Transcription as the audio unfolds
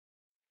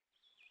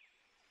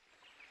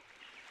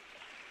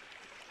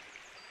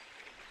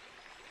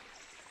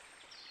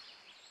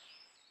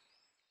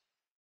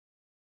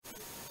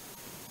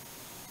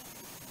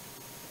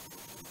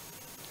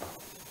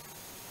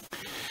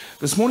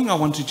This morning I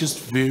want to just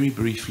very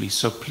briefly,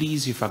 so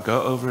please, if I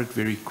go over it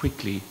very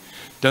quickly,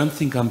 don't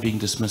think I'm being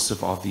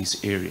dismissive of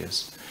these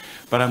areas.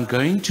 But I'm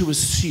going to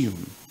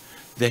assume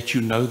that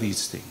you know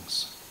these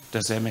things.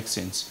 Does that make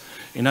sense?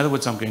 In other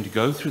words, I'm going to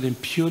go through them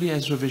purely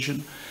as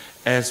revision,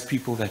 as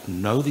people that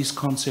know these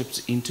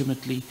concepts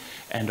intimately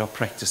and are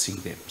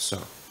practicing them. So,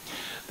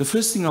 the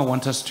first thing I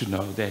want us to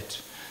know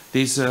that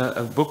there's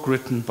a book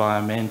written by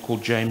a man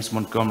called James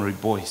Montgomery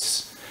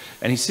Boyce.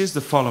 And he says the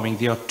following: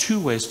 there are two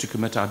ways to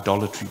commit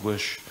idolatry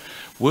worship.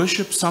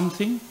 Worship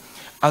something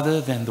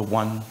other than the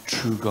one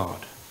true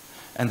God.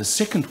 And the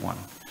second one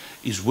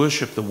is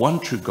worship the one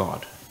true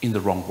God in the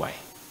wrong way.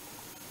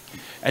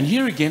 And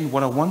here again,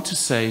 what I want to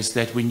say is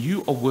that when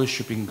you are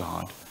worshiping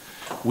God,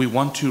 we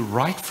want to,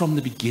 right from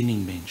the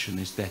beginning, mention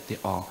is that there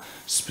are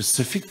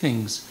specific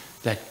things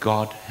that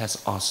God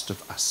has asked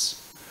of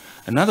us.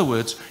 In other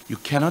words, you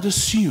cannot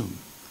assume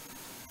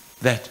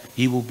that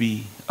he will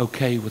be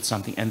okay with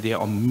something. And there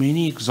are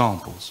many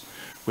examples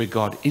where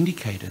God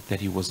indicated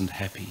that he wasn't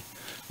happy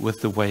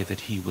with the way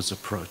that he was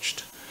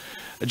approached.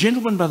 A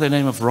gentleman by the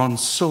name of Ron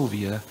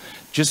Sylvia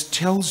just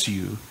tells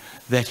you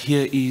that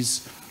here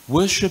is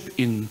worship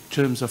in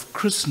terms of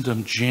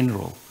Christendom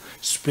general,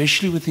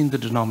 especially within the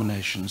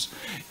denominations,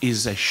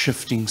 is a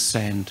shifting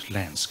sand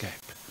landscape.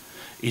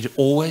 It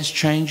always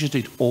changes,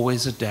 it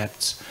always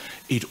adapts,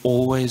 it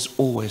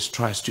always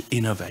tries to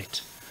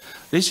innovate.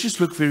 Let's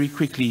just look very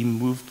quickly.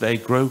 They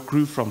grew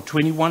from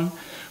 21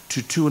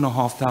 to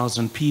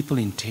 2,500 people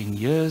in 10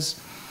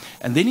 years.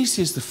 And then he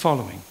says the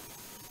following: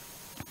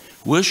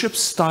 worship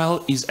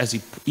style is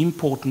as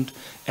important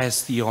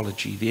as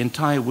theology. The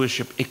entire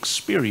worship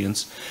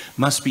experience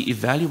must be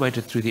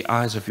evaluated through the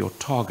eyes of your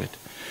target.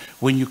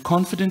 When you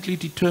confidently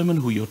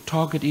determine who your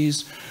target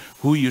is,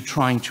 who you're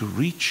trying to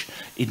reach,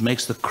 it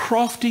makes the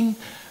crafting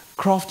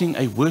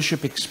a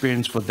worship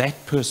experience for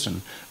that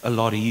person a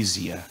lot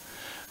easier.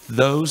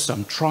 Though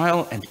some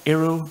trial and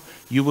error,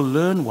 you will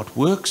learn what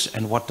works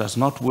and what does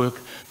not work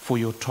for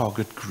your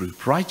target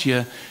group. Right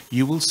here,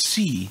 you will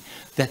see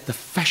that the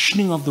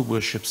fashioning of the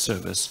worship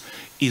service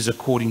is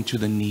according to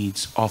the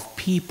needs of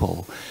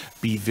people.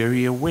 Be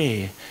very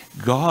aware,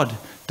 God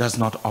does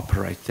not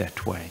operate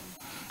that way.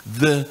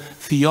 The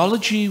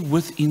theology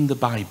within the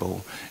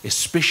Bible,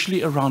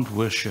 especially around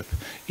worship,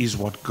 is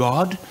what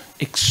God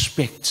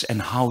expects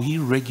and how he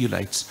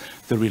regulates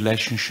the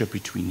relationship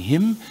between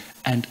him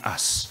and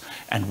us,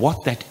 and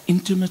what that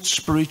intimate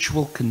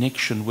spiritual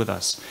connection with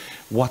us,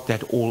 what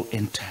that all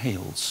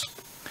entails.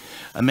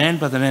 A man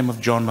by the name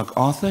of John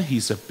MacArthur,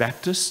 he's a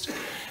Baptist,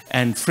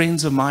 and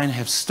friends of mine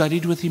have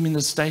studied with him in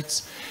the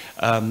States.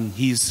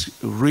 He's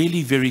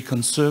really very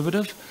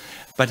conservative,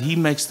 but he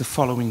makes the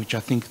following, which I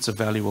think is a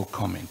valuable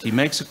comment. He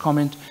makes a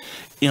comment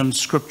on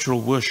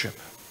scriptural worship.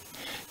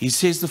 He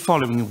says the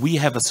following: we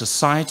have a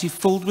society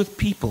filled with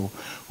people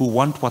who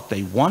want what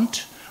they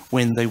want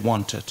when they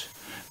want it.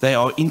 They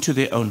are into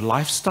their own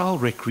lifestyle,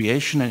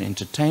 recreation and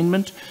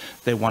entertainment.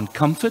 They want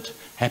comfort,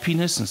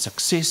 happiness and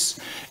success.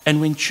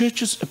 And when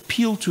churches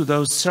appeal to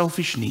those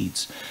selfish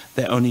needs,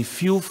 they only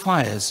fuel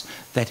fires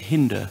that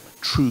hinder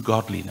true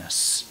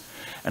godliness.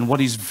 And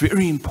what is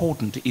very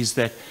important is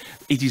that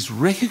it is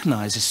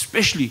recognized,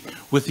 especially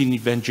within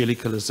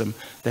evangelicalism,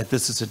 that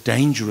this is a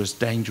dangerous,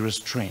 dangerous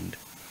trend.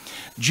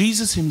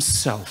 Jesus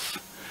himself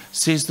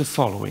says the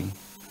following: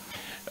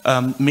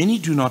 many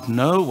do not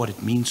know what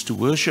it means to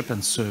worship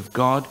and serve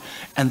God,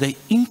 and they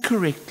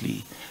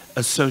incorrectly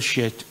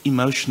associate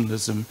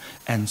emotionalism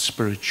and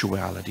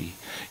spirituality.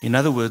 In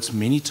other words,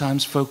 many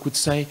times folk would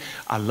say,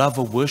 I love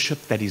a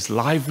worship that is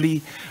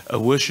lively, a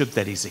worship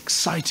that is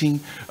exciting,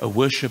 a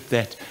worship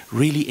that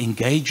really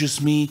engages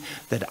me,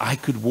 that I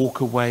could walk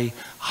away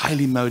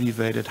highly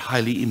motivated,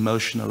 highly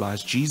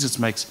emotionalized. Jesus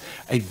makes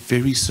a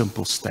very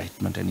simple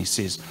statement, and he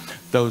says,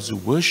 those who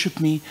worship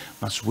me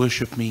must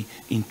worship me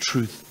in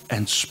truth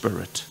and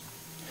spirit.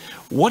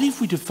 What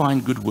if we define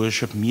good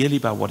worship merely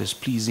by what is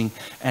pleasing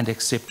and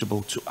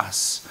acceptable to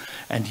us?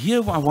 And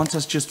here I want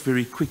us just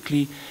very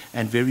quickly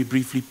and very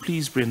briefly,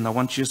 please, Brendan, I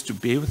want you just to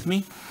bear with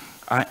me.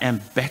 I am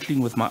battling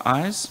with my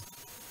eyes,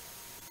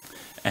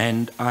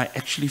 and I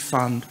actually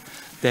found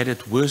that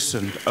it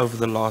worsened over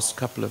the last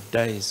couple of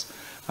days.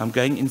 I'm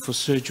going in for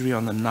surgery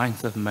on the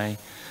 9th of May,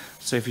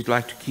 so if you'd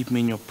like to keep me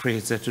in your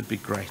prayers, that would be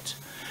great.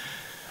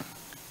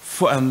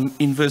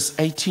 In verse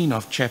 18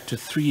 of chapter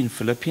 3 in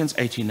Philippians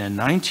 18 and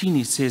 19,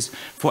 he says,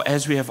 for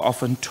as we have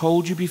often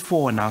told you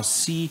before, and now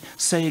say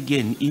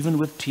again, even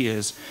with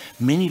tears,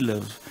 many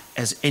live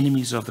as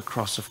enemies of the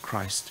cross of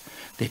Christ.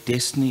 Their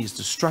destiny is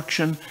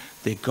destruction,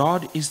 their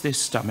God is their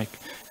stomach,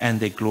 and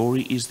their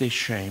glory is their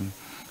shame.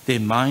 Their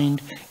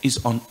mind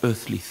is on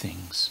earthly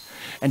things.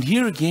 And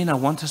here again, I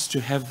want us to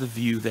have the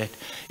view that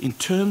in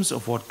terms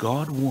of what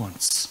God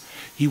wants,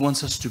 he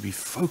wants us to be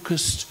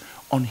focused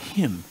on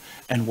him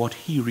and what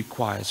he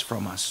requires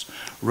from us.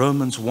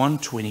 Romans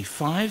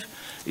 1:25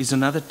 is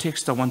another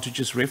text I want to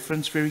just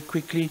reference very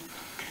quickly,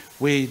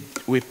 where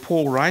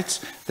Paul writes,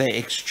 they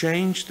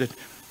exchanged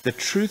the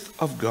truth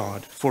of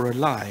God for a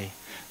lie.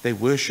 They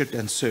worshipped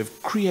and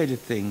served created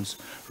things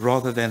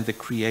rather than the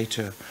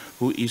Creator,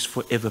 who is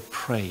forever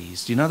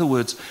praised. In other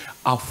words,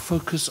 our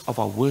focus of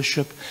our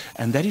worship,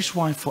 and that is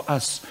why for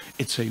us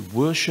it's a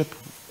worship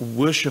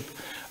workshop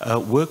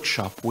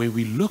where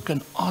we look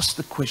and ask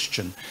the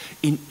question,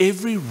 in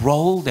every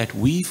role that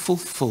we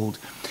fulfilled,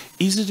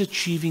 is it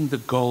achieving the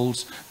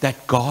goals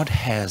that God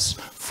has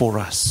for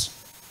us?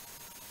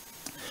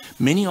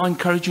 Many are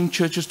encouraging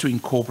churches to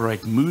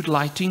incorporate mood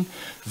lighting,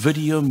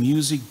 video,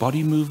 music,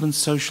 body movement,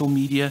 social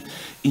media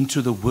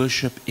into the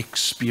worship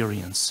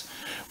experience.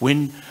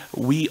 When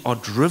we are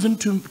driven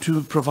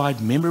to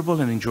provide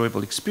memorable and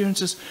enjoyable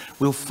experiences,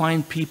 we'll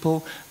find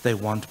people, they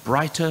want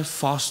brighter,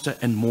 faster,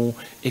 and more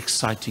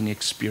exciting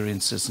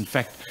experiences. In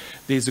fact,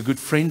 there's a good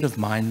friend of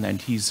mine,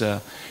 and he's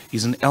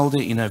an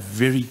elder in a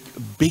very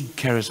big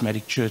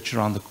charismatic church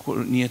around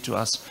near to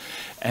us.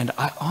 And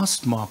I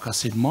asked Mark, I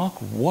said, Mark,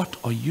 what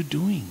are you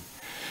doing?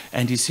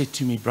 And he said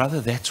to me,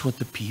 brother, that's what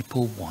the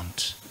people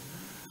want.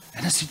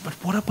 And I said, but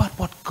what about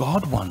what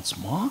God wants,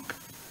 Mark?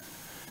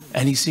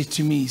 And he said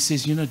to me, he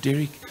says, you know,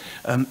 Dereck,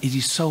 it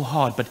is so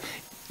hard, but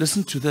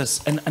listen to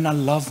this. And I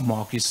love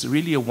Mark. He's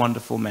really a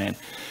wonderful man.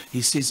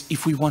 He says,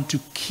 if we want to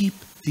keep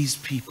these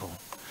people,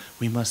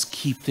 we must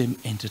keep them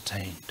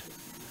entertained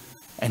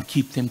and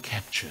keep them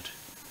captured.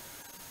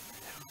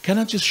 Can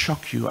I just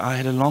shock you? I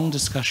had a long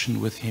discussion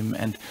with him,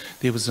 and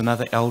there was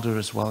another elder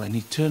as well, and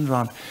he turned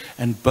around,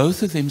 and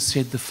both of them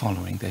said the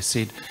following. They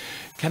said,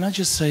 can I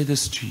just say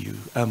this to you?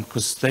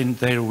 Because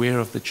they're aware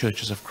of the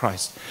churches of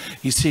Christ.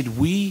 He said,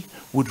 we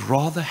would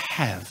rather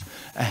have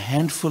a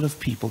handful of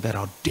people that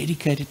are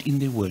dedicated in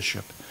their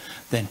worship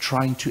than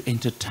trying to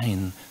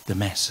entertain the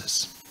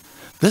masses.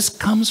 This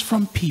comes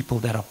from people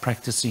that are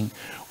practicing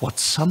what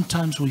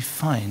sometimes we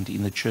find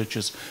in the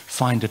churches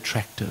find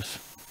attractive.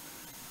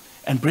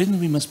 And brethren,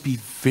 we must be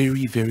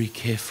very, very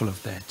careful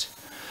of that.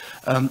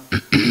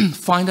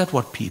 Find out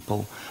what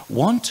people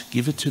want,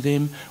 give it to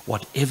them,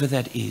 whatever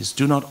that is.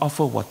 Do not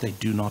offer what they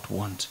do not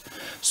want.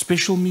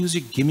 Special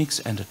music, gimmicks,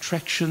 and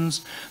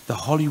attractions. The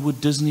Hollywood,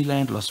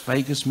 Disneyland, Las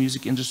Vegas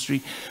music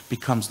industry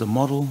becomes the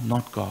model,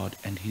 not God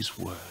and His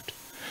Word.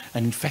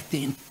 And in fact,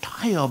 the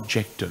entire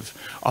objective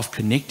of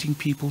connecting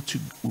people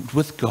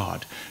with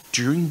God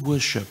during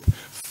worship,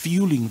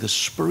 fueling the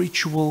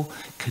spiritual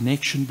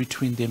connection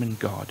between them and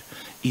God,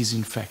 is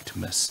in fact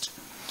missed.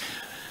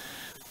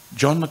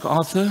 John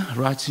MacArthur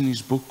writes in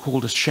his book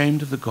called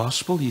Ashamed of the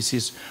Gospel, he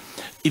says,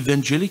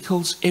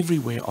 evangelicals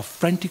everywhere are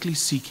frantically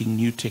seeking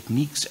new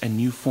techniques and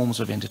new forms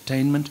of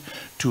entertainment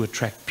to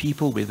attract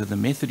people, whether the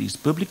method is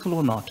biblical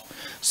or not,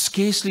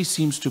 scarcely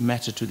seems to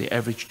matter to the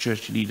average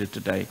church leader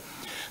today.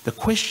 The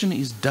question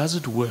is, does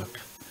it work?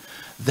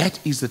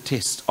 That is the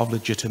test of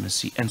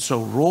legitimacy. And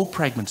so raw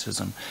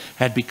pragmatism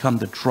had become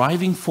the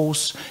driving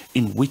force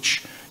in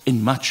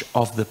much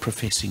of the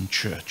professing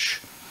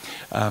church.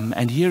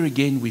 And here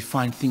again we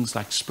find things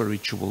like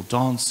spiritual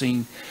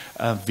dancing,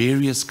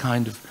 various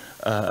kind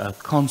of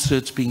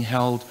concerts being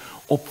held,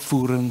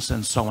 opvoerings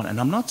and so on. And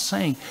I'm not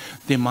saying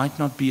there might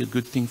not be a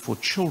good thing for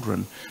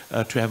children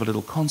to have a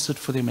little concert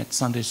for them at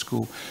Sunday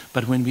school,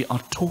 but when we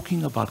are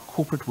talking about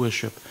corporate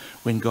worship,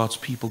 when God's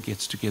people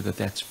gets together,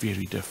 that's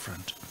very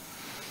different.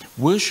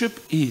 Worship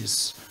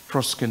is,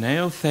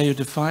 proskuneo, Theo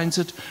defines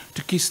it,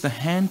 to kiss the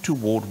hand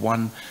toward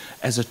one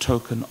as a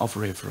token of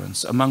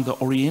reverence. Among the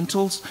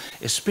Orientals,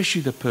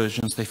 especially the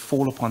Persians, they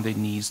fall upon their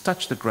knees,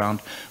 touch the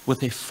ground with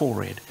their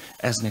forehead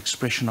as an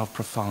expression of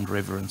profound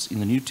reverence.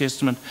 In the New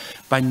Testament,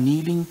 by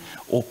kneeling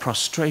or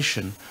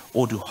prostration,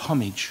 or do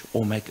homage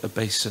or make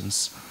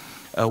obeisance,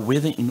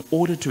 whether in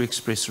order to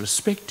express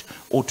respect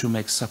or to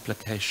make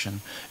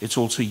supplication. It's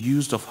also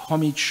used of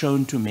homage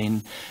shown to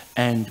men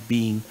and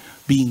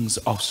beings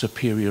of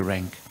superior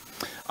rank.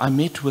 I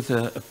met with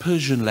a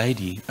Persian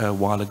lady a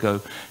while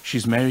ago.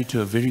 She's married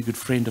to a very good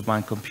friend of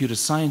mine, computer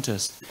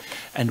scientist,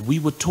 and we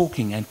were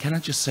talking, and can I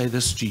just say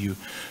this to you?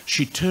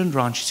 She turned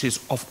around, she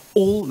says, of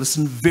all,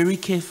 listen very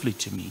carefully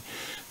to me,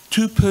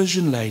 2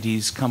 Persian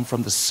ladies come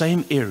from the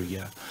same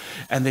area,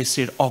 and they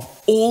said,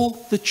 of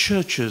all the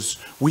churches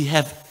we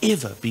have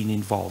ever been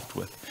involved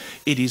with,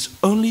 it is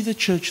only the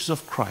churches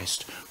of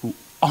Christ who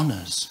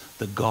honors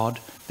the God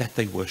that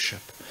they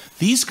worship.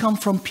 These come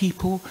from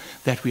people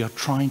that we are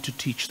trying to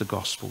teach the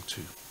gospel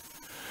to.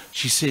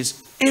 She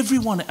says,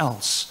 everyone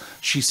else,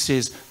 she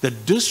says, the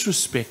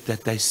disrespect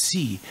that they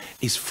see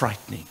is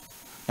frightening.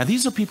 Now,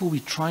 these are people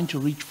we're trying to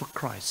reach for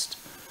Christ.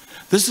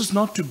 This is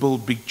not to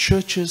build big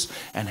churches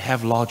and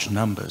have large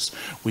numbers.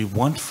 We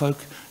want folk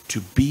to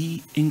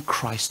be in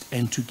Christ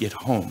and to get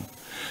home.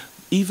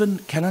 Even,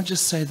 can I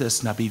just say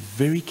this, now be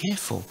very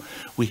careful.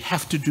 We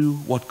have to do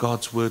what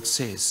God's word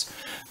says.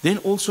 Then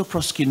also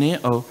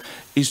proskuneo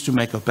is to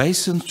make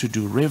obeisance, to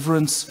do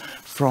reverence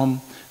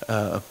from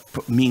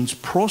means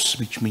pros,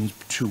 which means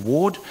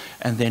toward,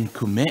 and then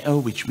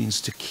kumeo, which means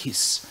to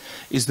kiss,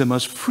 is the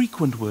most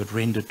frequent word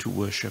rendered to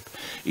worship.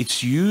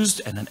 It's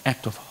used in an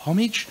act of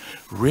homage,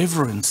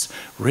 reverence.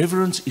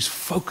 Reverence is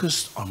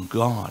focused on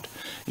God.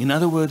 In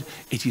other words,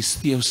 it is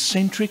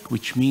theocentric,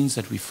 which means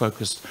that we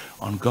focus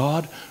on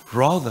God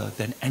rather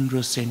than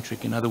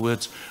androcentric, in other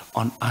words,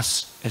 on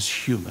us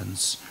as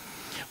humans.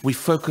 We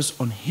focus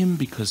on Him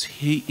because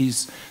He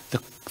is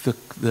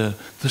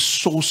the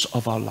source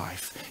of our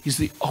life. He's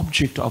the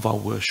object of our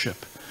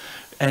worship.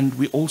 And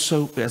we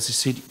also, as I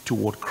said,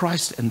 toward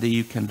Christ, and there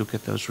you can look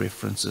at those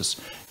references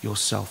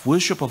yourself.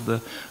 Worship of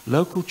the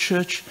local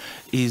church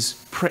is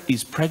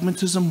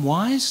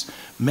pragmatism-wise.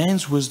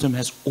 Man's wisdom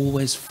has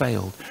always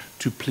failed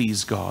to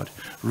please God.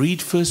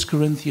 Read 1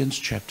 Corinthians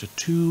chapter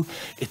 2.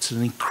 It's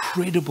an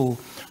incredible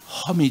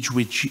homage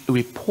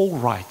where Paul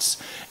writes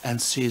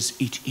and says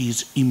it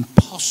is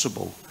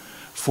impossible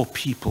for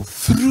people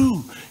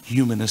through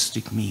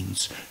humanistic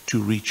means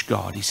to reach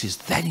God. He says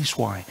that is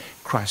why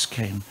Christ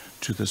came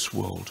to this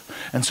world.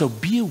 And so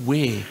be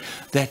aware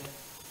that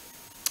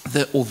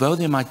although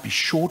there might be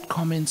short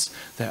comments,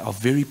 they are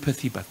very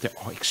pithy, but they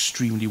are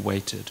extremely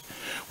weighted.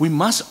 We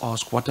must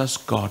ask, what does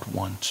God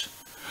want?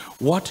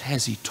 What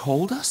has He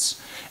told us?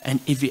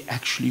 And if we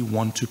actually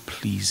want to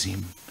please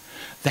Him.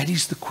 That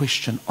is the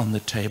question on the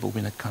table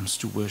when it comes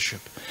to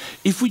worship.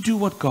 If we do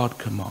what God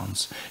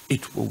commands,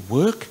 it will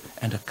work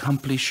and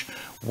accomplish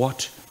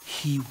what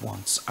He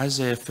wants.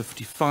 Isaiah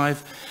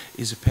 55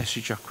 is a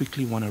passage I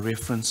quickly want to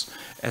reference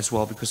as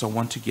well, because I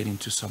want to get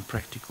into some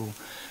practical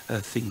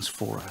things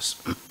for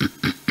us.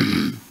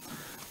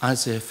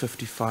 Isaiah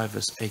 55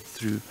 verse 8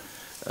 through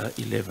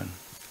 11.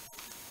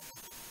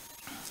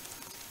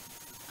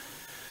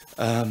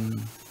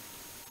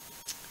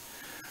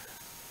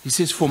 He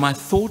says, "For my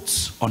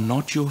thoughts are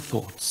not your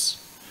thoughts,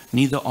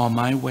 neither are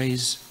my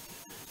ways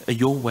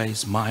your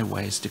ways my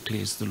ways,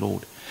 declares the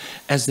Lord.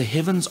 As the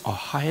heavens are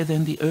higher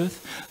than the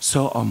earth,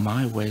 so are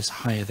my ways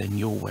higher than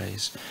your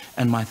ways,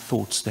 and my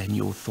thoughts than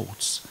your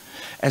thoughts.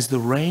 As the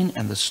rain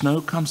and the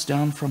snow comes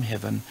down from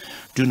heaven,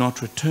 do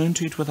not return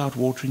to it without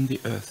watering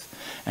the earth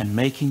and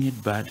making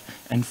it bud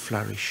and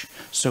flourish,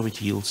 so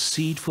it yields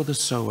seed for the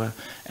sower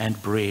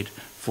and bread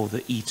for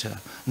the eater.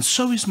 And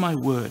so is my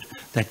word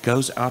that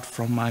goes out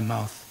from my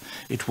mouth.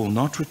 It will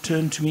not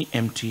return to me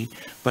empty,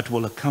 but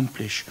will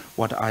accomplish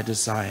what I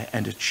desire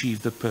and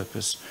achieve the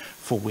purpose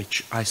for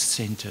which I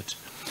sent it."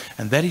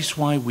 And that is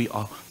why we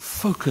are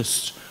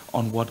focused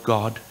on what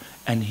God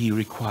and He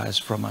requires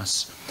from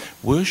us.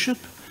 Worship,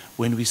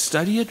 when we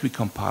study it, we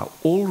compile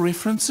all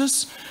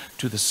references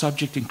to the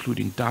subject,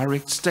 including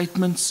direct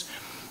statements,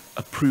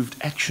 approved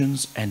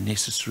actions, and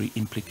necessary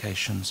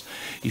implications.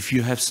 If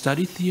you have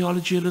studied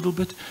theology a little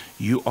bit,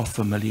 you are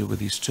familiar with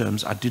these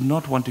terms. I did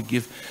not want to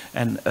give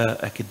an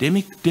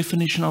academic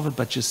definition of it,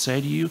 but just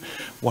say to you,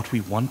 what we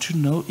want to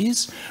know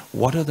is,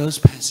 what are those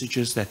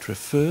passages that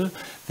refer,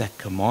 that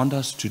command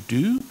us to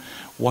do,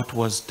 what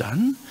was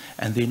done,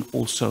 and then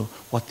also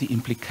what the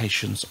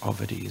implications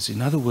of it is.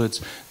 In other words,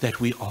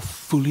 that we are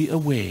fully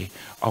aware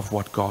of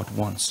what God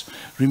wants.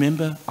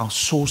 Remember, our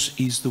source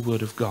is the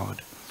Word of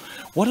God.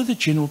 What are the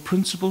general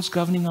principles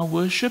governing our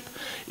worship?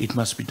 It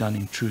must be done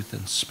in truth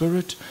and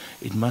spirit.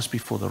 It must be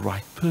for the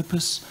right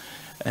purpose,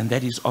 and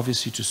that is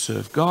obviously to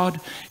serve God.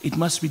 It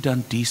must be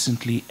done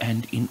decently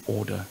and in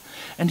order.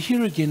 And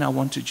here again, I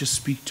want to just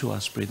speak to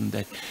us, brethren,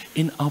 that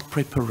in our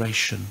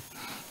preparation,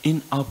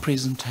 in our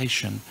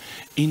presentation,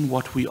 in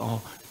what we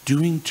are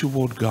doing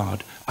toward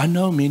God, I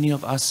know many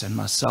of us and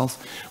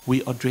myself,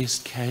 we are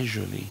dressed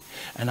casually,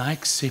 and I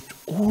accept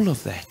all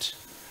of that.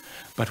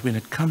 But when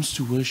it comes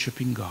to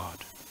worshiping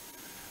God,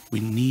 we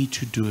need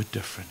to do it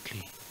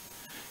differently.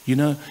 You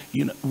know,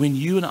 when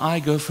you and I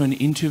go for an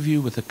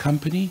interview with a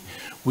company,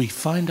 we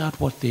find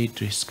out what their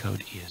dress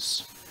code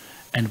is,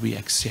 and we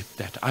accept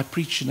that. I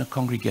preached in a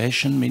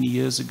congregation many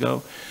years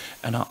ago,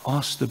 and I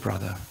asked the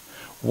brother,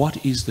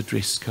 what is the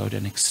dress code,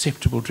 an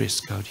acceptable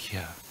dress code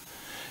here?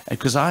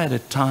 Because I had a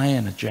tie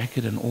and a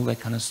jacket and all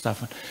that kind of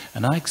stuff,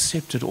 and I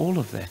accepted all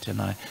of that,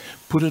 and I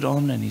put it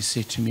on, and he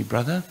said to me,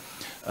 "Brother,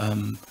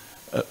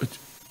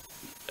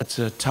 it's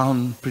a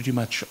town pretty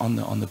much on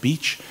the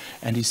beach,"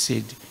 and he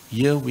said,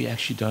 "Here we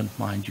actually don't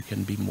mind, you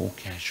can be more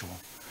casual."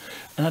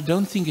 And I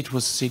don't think it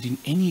was said in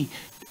any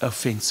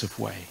offensive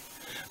way.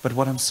 But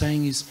what I'm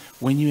saying is,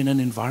 when you're in an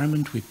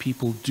environment where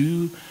people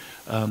do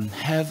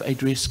have a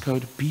dress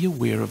code, be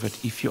aware of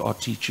it if you are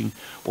teaching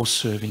or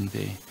serving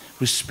there.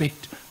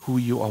 Respect who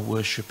you are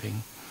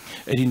worshiping.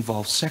 It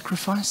involves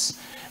sacrifice,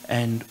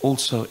 and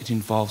also it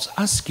involves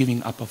us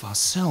giving up of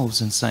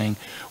ourselves and saying,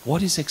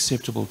 what is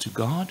acceptable to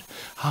God?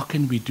 How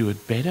can we do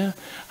it better?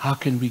 How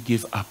can we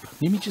give up?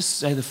 Let me just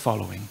say the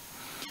following.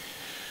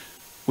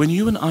 When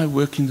you and I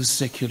work in the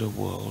secular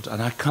world,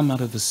 and I come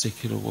out of the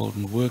secular world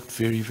and worked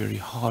very, very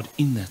hard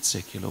in that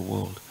secular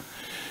world,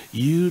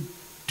 you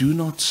do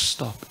not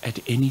stop at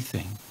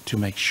anything to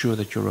make sure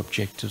that your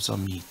objectives are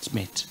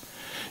met.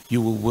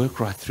 You will work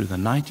right through the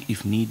night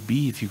if need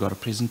be, if you've got a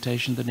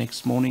presentation the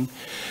next morning.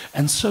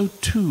 And so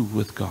too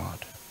with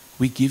God.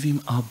 We give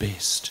Him our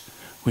best.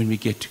 when we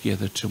get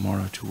together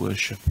tomorrow to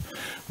worship.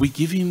 We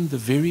give him the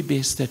very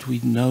best that we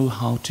know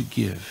how to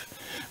give,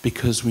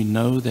 because we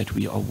know that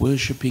we are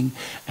worshiping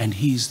and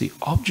he is the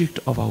object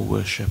of our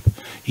worship.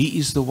 He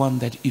is the one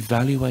that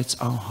evaluates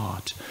our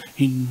heart.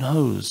 He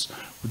knows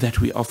that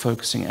we are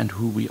focusing and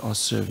who we are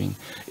serving.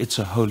 It's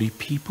a holy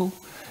people.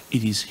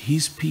 It is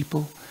his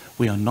people.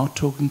 We are not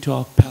talking to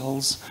our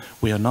pals.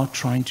 We are not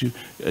trying to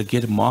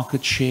get a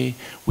market share.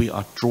 We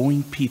are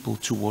drawing people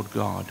toward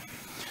God.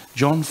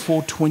 John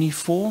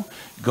 4:24,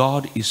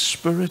 God is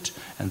spirit,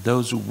 and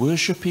those who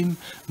worship him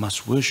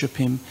must worship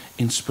him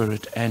in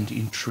spirit and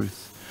in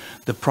truth.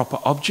 The proper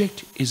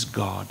object is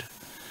God.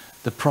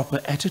 The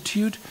proper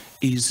attitude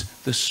is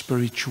the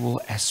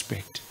spiritual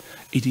aspect.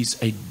 It is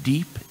a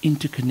deep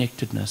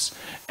interconnectedness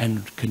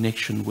and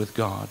connection with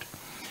God.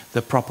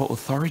 The proper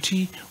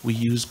authority, we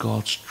use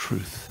God's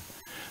truth.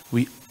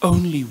 We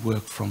only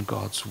work from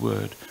God's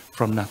word,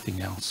 from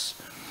nothing else.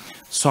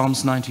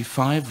 Psalms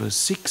 95 verse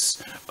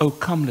 6, "Oh,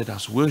 come, let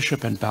us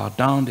worship and bow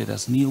down. Let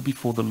us kneel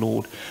before the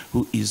Lord,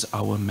 who is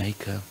our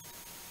Maker."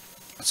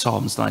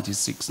 Psalms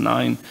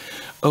 96:9,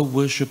 "Oh,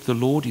 worship the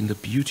Lord in the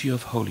beauty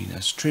of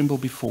holiness. Tremble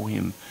before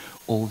him,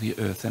 all the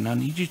earth." And I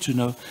need you to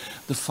know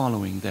the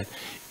following, that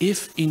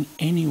if in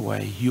any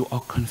way you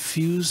are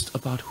confused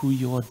about who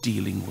you are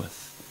dealing with,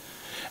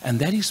 and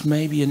that is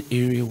maybe an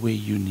area where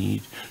you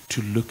need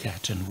to look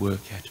at and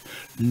work at,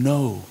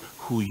 know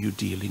who you're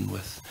dealing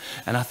with.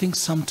 And I think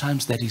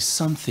sometimes that is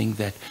something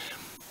that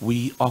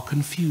we are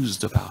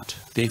confused about.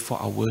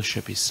 Therefore, our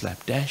worship is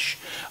slapdash.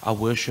 Our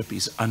worship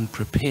is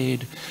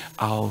unprepared.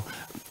 Our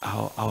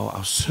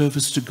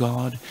service to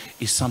God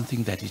is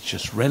something that is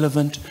just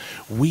relevant.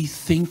 We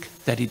think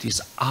that it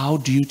is our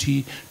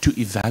duty to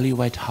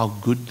evaluate how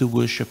good the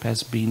worship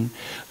has been.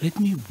 Let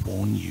me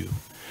warn you,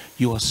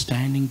 you are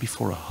standing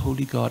before a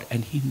holy God,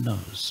 and he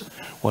knows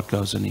what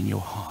goes on in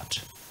your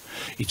heart.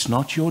 It's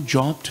not your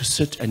job to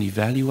sit and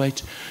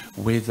evaluate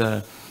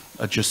whether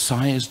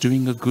Josiah is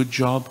doing a good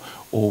job,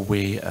 or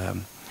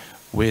whether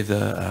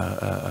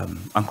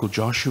Uncle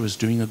Joshua is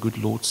doing a good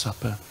Lord's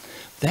Supper.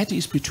 That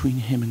is between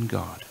him and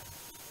God.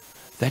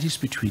 That is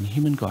between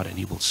him and God, and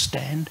he will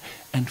stand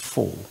and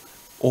fall,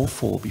 or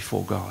fall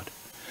before God.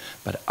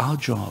 But our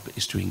job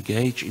is to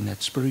engage in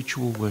that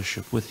spiritual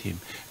worship with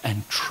him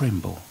and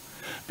tremble,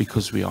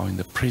 because we are in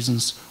the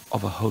presence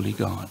of a holy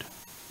God.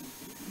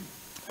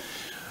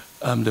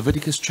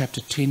 Leviticus chapter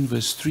 10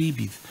 verse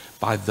 3,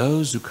 "By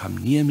those who come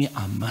near me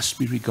I must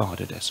be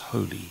regarded as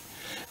holy,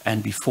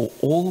 and before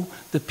all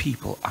the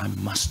people I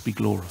must be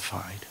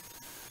glorified."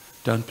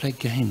 Don't play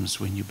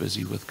games when you're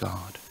busy with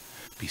God.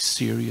 Be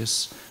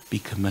serious, be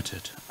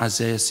committed.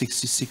 Isaiah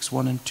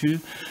 66:1 and 2,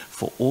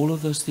 "For all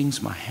of those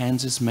things my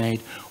hands has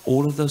made,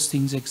 all of those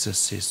things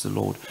exist, says the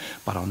Lord.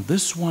 But on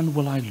this one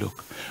will I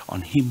look,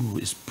 on him who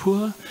is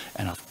poor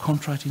and of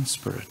contrite in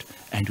spirit,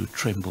 and who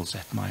trembles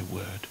at my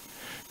word."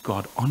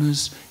 God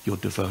honors your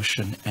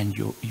devotion and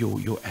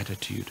your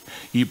attitude.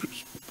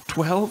 Hebrews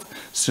 12,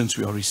 "Since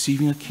we are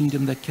receiving a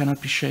kingdom that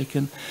cannot be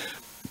shaken,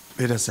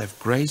 let us have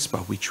grace by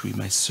which we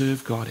may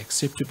serve God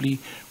acceptably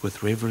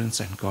with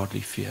reverence and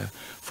godly fear.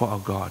 For our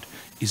God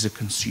is a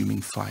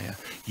consuming fire."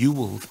 You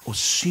will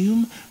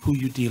assume who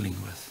you're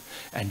dealing with,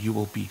 and you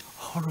will be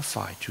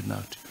horrified to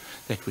note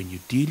that when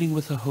you're dealing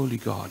with a holy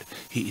God,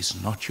 he is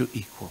not your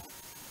equal.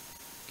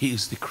 He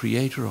is the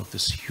creator of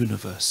this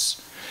universe.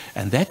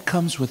 And that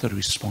comes with a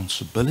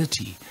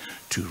responsibility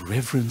to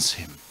reverence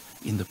him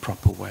in the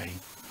proper way.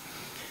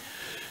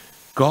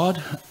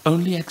 God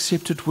only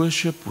accepted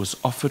worship was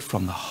offered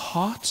from the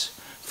heart.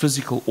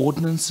 Physical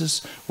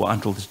ordinances were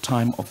until the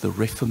time of the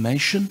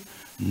Reformation.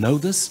 Know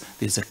this,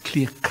 there's a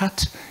clear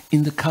cut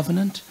in the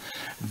covenant.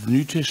 The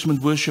New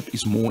Testament worship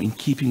is more in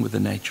keeping with the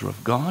nature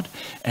of God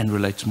and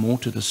relates more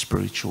to the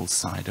spiritual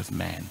side of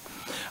man.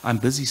 I'm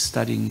busy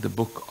studying the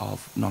book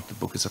of, not the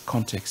book as a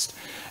context,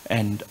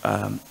 and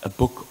a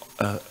book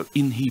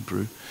in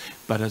Hebrew,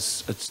 but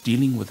it's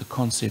dealing with the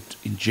concept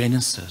in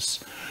Genesis,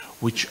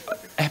 which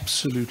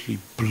absolutely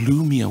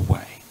blew me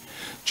away.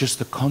 Just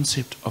the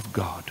concept of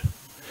God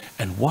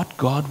and what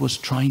God was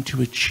trying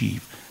to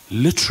achieve,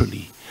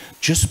 literally,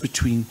 just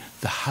between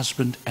the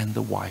husband and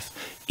the wife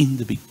in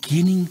the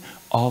beginning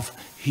of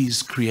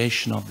his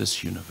creation of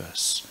this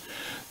universe.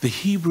 The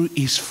Hebrew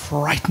is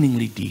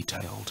frighteningly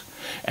detailed.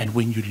 And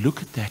when you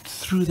look at that,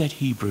 through that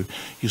Hebrew,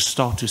 you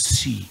start to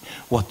see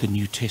what the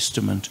New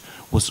Testament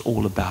was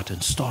all about,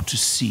 and start to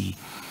see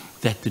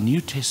that the New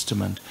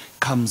Testament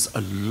comes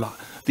alive.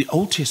 The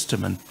Old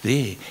Testament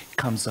there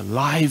comes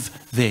alive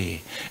there,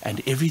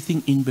 and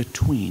everything in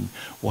between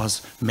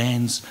was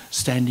man's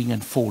standing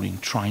and falling,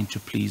 trying to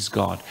please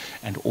God,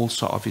 and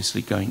also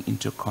obviously going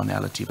into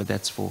carnality, but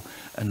that's for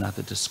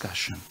another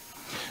discussion.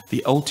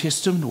 The Old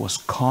Testament was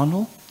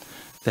carnal.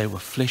 They were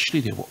fleshly,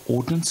 they were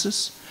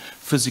ordinances,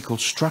 physical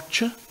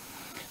structure.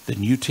 The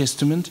New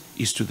Testament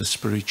is to the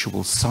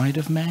spiritual side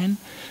of man.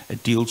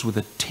 It deals with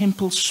a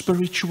temple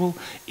spiritual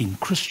in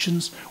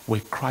Christians where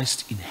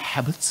Christ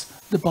inhabits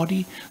the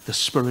body, the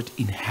Spirit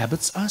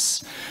inhabits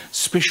us.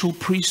 Special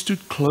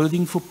priesthood,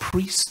 clothing for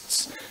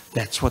priests,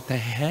 that's what they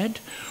had.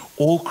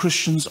 All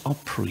Christians are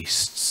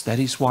priests. That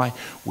is why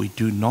we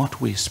do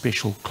not wear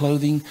special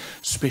clothing,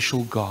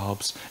 special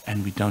garbs,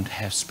 and we don't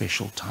have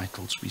special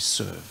titles we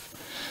serve.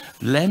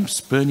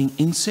 Lamps burning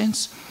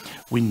incense.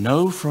 We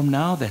know from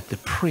now that the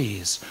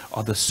prayers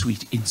are the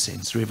sweet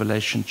incense.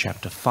 Revelation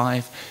chapter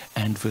 5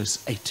 and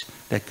verse 8.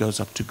 That goes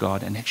up to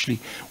God. And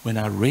actually, when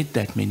I read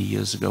that many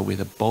years ago, where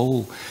the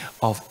bowl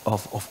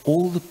of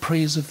all the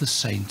prayers of the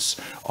saints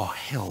are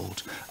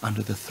held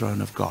under the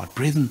throne of God,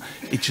 brethren,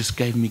 it just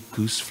gave me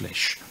goose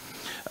flesh.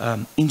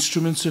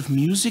 Instruments of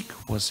music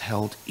was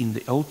held in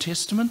the Old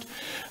Testament.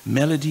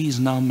 Melody is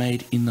now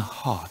made in the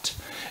heart.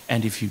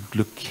 And if you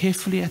look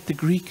carefully at the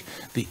Greek,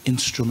 the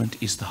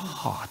instrument is the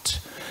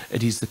heart.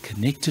 It is the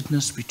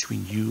connectedness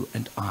between you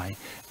and I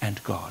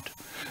and God.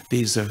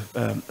 There's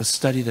a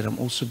study that I'm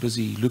also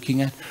busy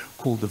looking at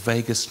called the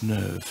vagus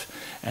nerve.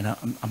 And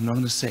I'm not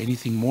going to say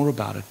anything more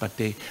about it, but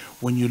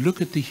when you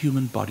look at the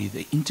human body,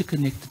 the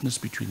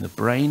interconnectedness between the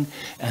brain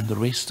and the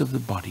rest of the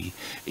body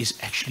is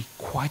actually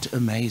quite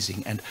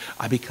amazing. And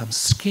I become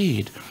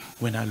scared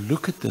when I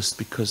look at this,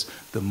 because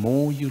the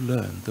more you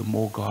learn, the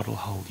more God will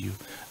hold you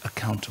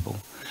accountable.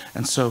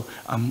 And so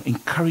I'm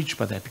encouraged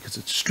by that, because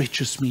it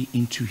stretches me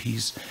into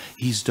his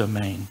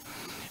domain.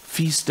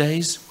 Feast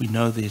days, we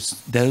know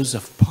those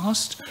have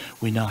passed.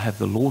 We now have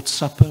the Lord's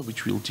Supper,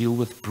 which we'll deal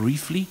with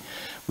briefly.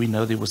 We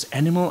know there was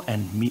animal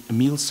and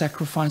meal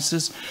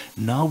sacrifices.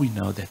 Now we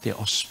know that there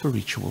are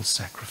spiritual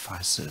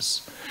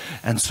sacrifices.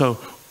 And so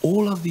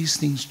all of these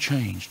things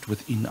changed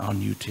within our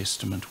New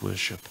Testament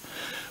worship.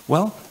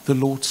 Well, the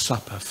Lord's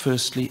Supper.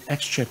 Firstly,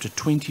 Acts chapter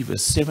 20,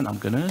 verse 7. I'm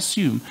going to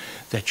assume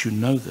that you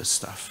know this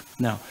stuff.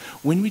 Now,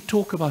 when we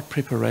talk about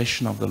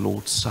preparation of the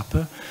Lord's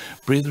Supper,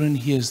 brethren,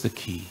 here's the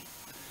key.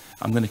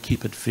 I'm going to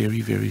keep it very,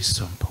 very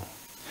simple.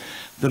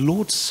 The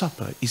Lord's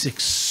Supper is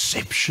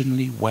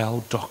exceptionally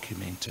well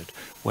documented.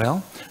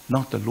 Well,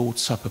 not the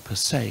Lord's Supper per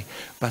se,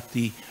 but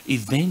the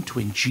event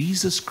when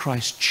Jesus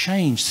Christ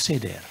changed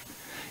Seder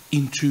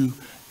into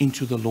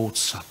the Lord's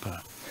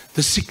Supper.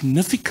 The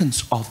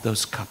significance of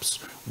those cups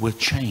were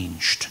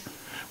changed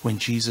when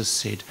Jesus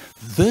said,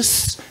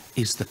 "This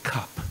is the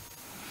cup."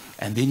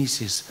 And then he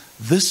says,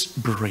 "This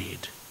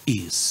bread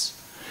is."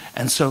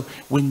 And so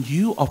when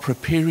you are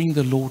preparing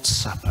the Lord's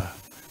Supper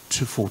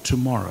for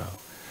tomorrow,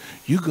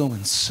 you go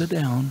and sit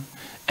down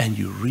and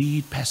you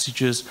read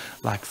passages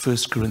like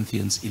 1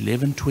 Corinthians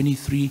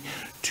 11:23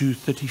 to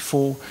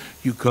 34.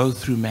 You go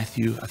through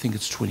Matthew, I think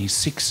it's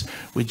 26,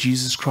 where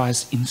Jesus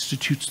Christ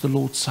institutes the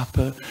Lord's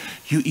Supper.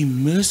 You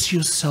immerse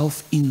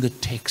yourself in the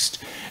text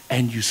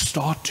and you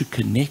start to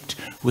connect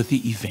with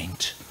the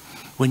event.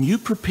 When you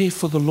prepare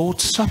for the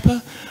Lord's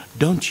Supper,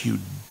 don't you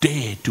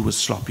dare do a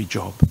sloppy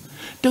job.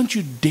 Don't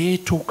you dare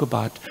talk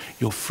about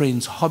your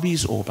friends'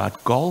 hobbies or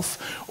about golf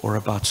or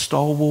about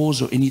Star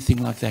Wars or anything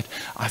like that.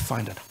 I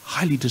find it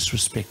highly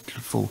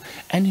disrespectful,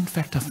 and in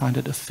fact I find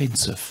it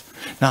offensive.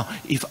 Now,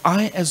 if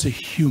I as a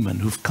human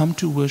who've come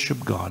to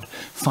worship God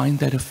find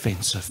that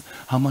offensive,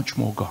 how much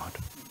more God?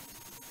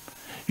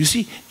 You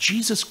see,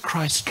 Jesus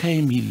Christ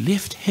came, he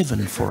left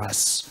heaven for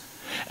us,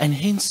 and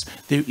hence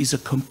there is a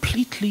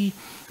completely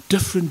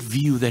different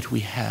view that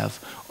we have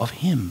of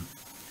him.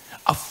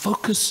 Our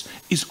focus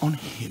is on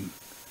him.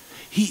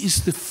 He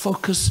is the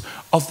focus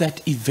of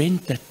that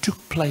event that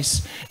took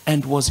place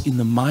and was in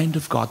the mind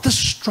of God. The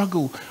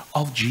struggle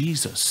of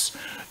Jesus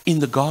in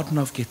the Garden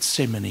of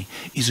Gethsemane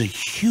is a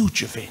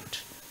huge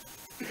event.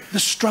 The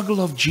struggle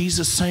of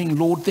Jesus saying,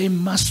 "Lord, there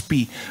must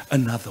be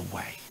another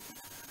way.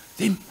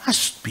 There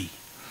must be,"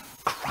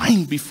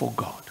 crying before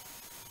God.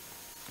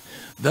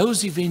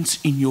 Those events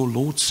in your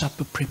Lord's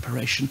Supper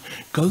preparation,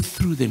 go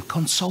through them,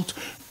 consult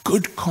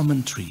good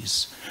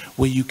commentaries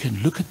where you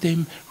can look at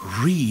them,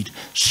 read,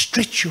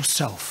 stretch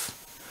yourself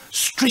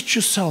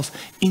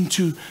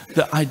into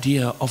the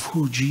idea of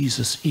who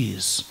Jesus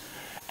is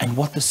and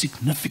what the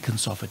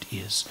significance of it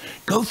is.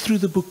 Go through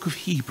the book of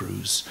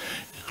Hebrews.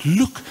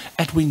 Look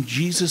at when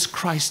Jesus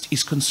Christ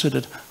is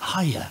considered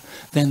higher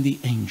than the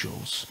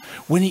angels,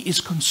 when he is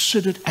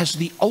considered as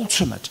the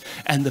ultimate,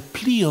 and the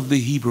plea of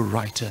the Hebrew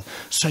writer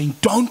saying,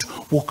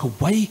 don't walk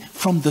away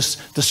from this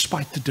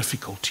despite the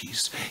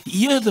difficulties.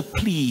 Hear the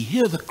plea,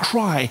 hear the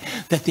cry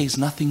that there's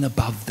nothing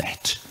above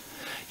that.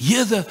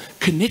 Hear the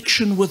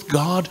connection with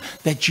God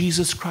that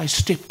Jesus Christ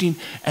stepped in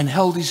and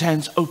held his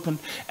hands open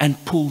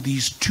and pulled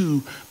these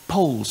two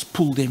poles,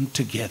 pulled them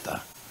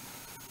together.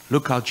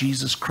 Look how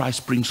Jesus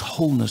Christ brings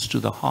wholeness to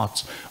the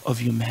hearts of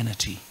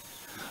humanity.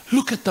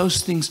 Look at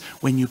those things.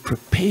 When you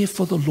prepare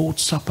for the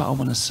Lord's Supper, I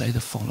want to say the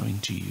following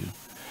to you.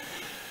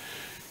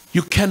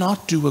 You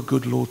cannot do a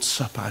good Lord's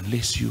Supper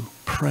unless you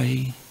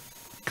pray,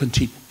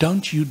 continue.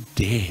 Don't you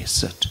dare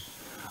sit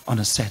on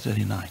a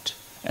Saturday night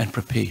and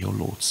prepare your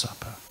Lord's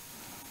Supper.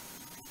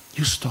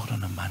 You start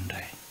on a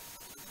Monday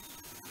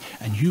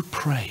and you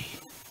pray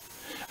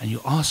and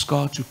you ask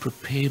God to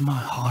prepare my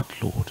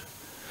heart, Lord,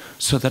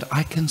 so that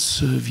I can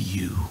serve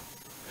you,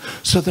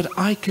 so that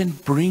I can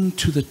bring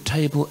to the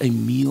table a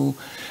meal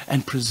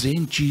and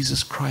present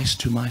Jesus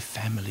Christ to my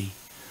family,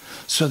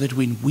 so that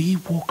when we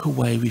walk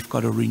away, we've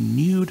got a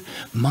renewed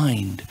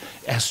mind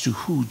as to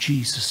who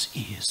Jesus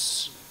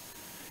is.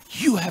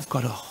 You have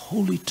got a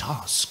holy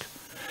task.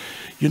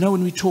 You know,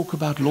 when we talk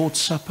about Lord's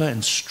Supper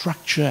and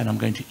structure, and I'm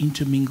going to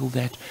intermingle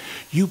that,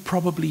 you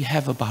probably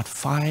have about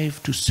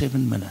 5 to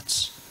 7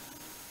 minutes.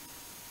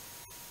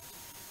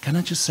 Can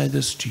I just say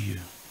this to you?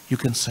 You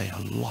can say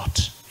a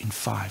lot in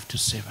 5 to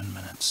 7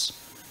 minutes.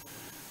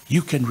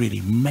 You can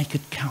really make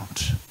it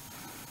count.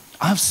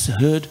 I've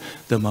heard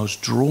the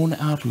most drawn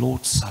out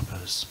Lord's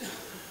Suppers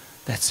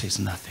that says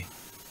nothing.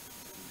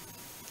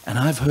 And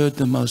I've heard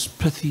the most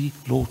pithy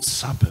Lord's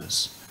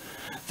Suppers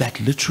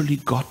that literally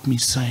got me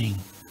saying,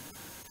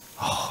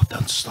 oh,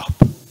 don't stop.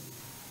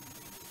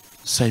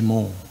 Say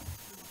more.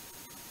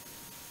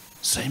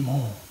 Say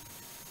more.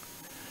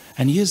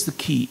 And here's the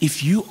key.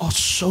 If you are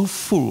so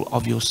full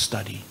of your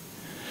study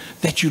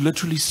that you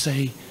literally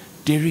say,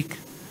 Dereck,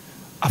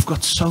 I've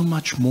got so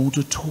much more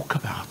to talk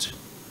about.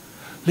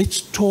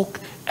 Let's talk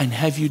and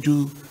have you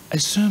do a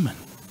sermon.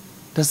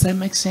 Does that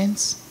make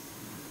sense?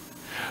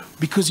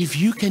 Because if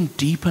you can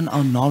deepen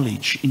our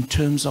knowledge in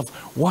terms of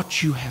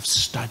what you have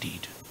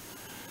studied,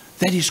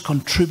 that is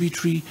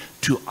contributory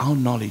to our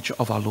knowledge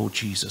of our Lord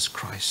Jesus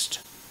Christ.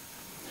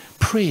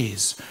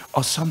 Prayers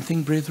are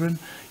something, brethren,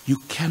 you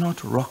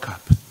cannot rock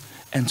up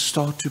and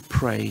start to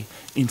pray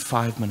in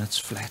 5 minutes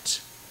flat.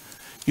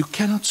 You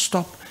cannot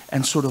stop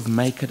and sort of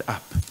make it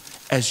up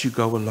as you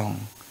go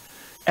along.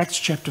 Acts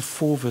chapter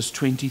 4, verse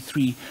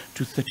 23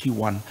 to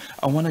 31.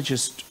 I want to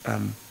just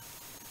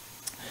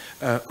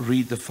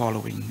read the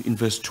following in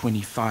verse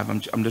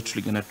 25. I'm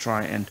literally going to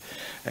try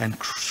and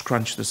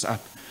scrunch this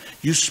up.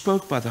 You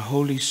spoke by the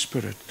Holy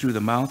Spirit through the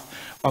mouth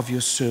of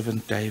your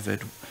servant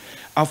David,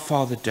 our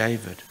father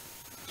David.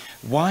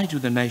 Why do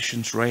the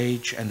nations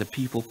rage and the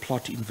people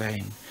plot in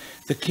vain?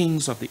 The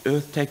kings of the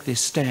earth take their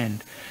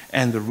stand,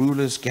 and the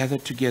rulers gather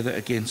together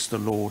against the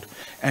Lord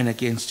and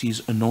against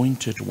his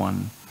anointed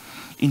one.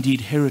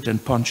 Indeed, Herod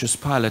and Pontius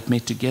Pilate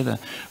met together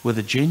with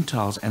the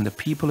Gentiles and the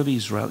people of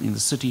Israel in the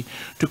city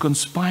to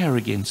conspire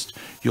against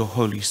your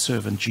holy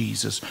servant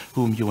Jesus,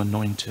 whom you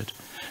anointed.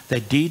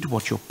 They did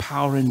what your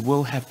power and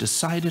will have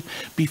decided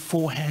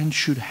beforehand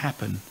should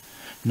happen.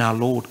 Now,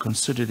 Lord,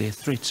 consider their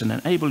threats and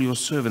enable your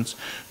servants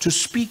to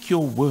speak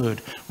your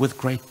word with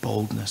great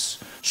boldness.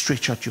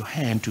 Stretch out your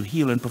hand to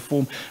heal and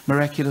perform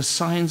miraculous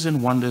signs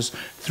and wonders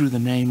through the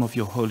name of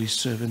your holy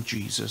servant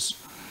Jesus.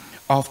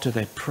 After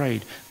they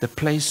prayed, the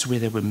place where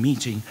they were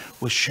meeting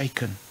was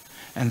shaken,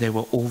 and they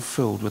were all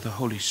filled with the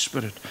Holy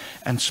Spirit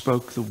and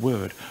spoke the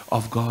word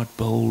of God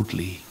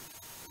boldly.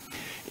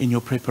 In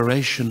your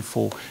preparation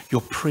for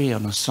your prayer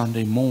on a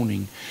Sunday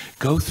morning,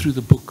 go through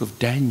the book of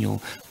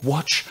Daniel.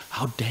 Watch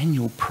how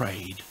Daniel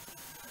prayed.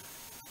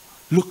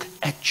 Look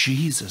at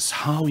Jesus,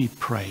 how he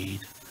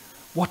prayed,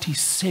 what he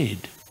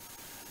said.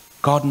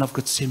 Garden of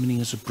Gethsemane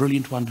is a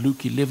brilliant one.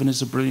 Luke 11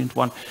 is a brilliant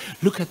one.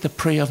 Look at the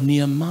prayer of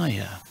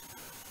Nehemiah.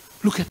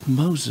 Look at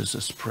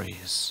Moses'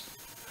 prayers.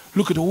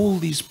 Look at all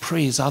these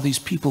prayers, how these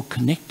people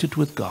connected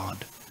with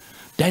God.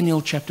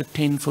 Daniel chapter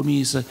 10 for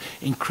me is an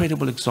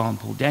incredible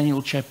example.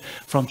 Daniel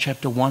from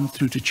chapter 1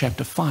 through to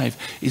chapter 5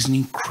 is an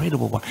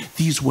incredible one.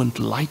 These weren't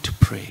light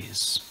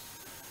prayers.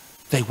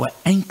 They were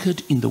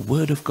anchored in the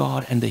Word of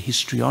God and the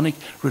histrionic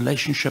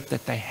relationship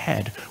that they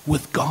had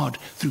with God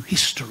through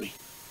history.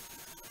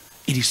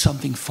 It is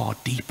something far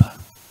deeper.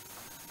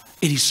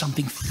 It is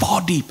something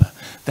far deeper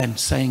than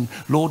saying,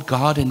 Lord,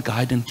 guard and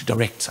guide and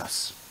direct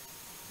us.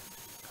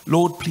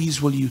 Lord,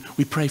 please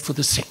we pray for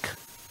the sick,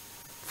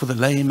 for the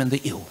lame and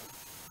the ill.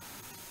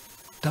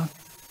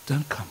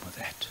 Don't come with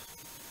that.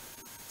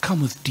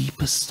 Come with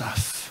deeper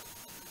stuff.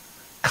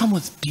 Come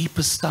with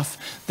deeper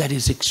stuff that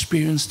is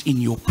experienced in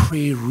your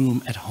prayer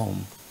room at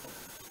home.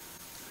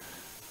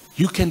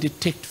 You can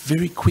detect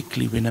very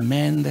quickly when a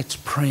man that's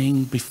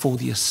praying before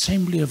the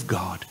assembly of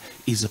God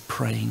is a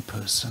praying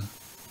person.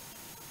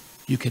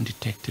 You can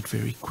detect it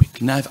very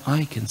quickly. Now, if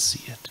I can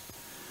see it,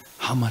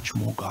 how much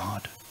more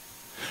God?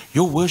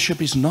 Your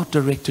worship is not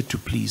directed to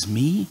please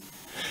me.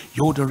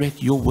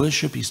 Your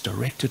worship is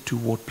directed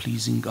toward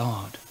pleasing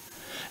God.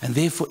 And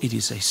therefore, it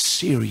is a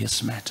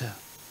serious matter.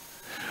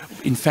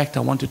 In fact,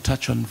 I want to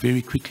touch on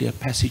very quickly a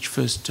passage,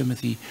 1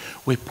 Timothy,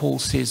 where Paul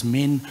says,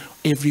 men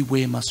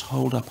everywhere must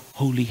hold up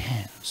holy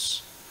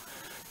hands.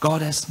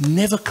 God has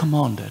never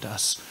commanded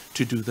us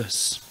to do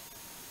this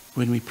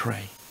when we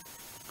pray.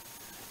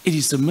 It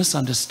is the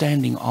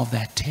misunderstanding of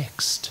that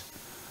text.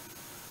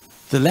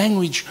 The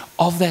language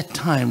of that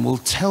time will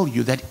tell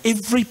you that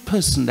every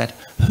person that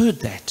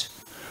heard that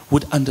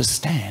would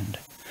understand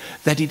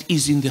that it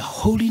is in the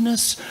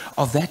holiness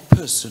of that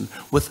person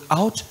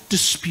without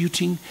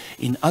disputing.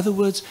 In other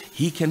words,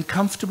 he can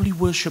comfortably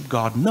worship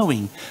God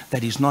knowing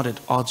that he's not at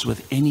odds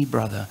with any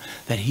brother,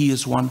 that he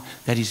is one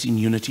that is in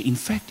unity. In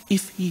fact,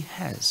 if he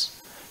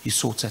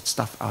sorts that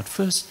stuff out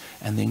first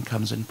and then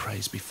comes and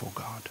prays before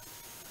God.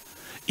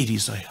 It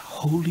is a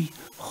holy,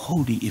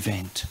 holy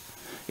event.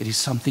 It is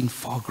something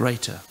far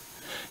greater.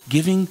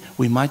 Giving,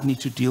 we might need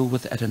to deal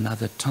with at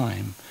another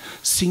time.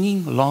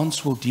 Singing,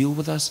 Lance will deal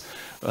with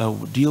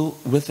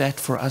that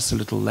for us a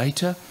little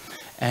later.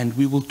 And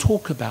we will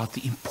talk about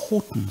the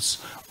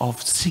importance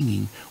of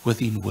singing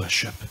within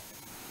worship.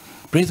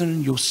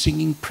 Brethren, your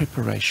singing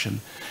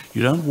preparation,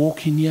 you don't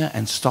walk in here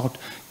and start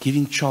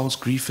giving Charles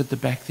grief at the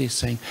back there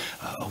saying,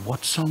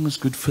 what song is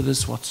good for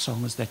this, what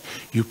song is that?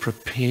 You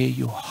prepare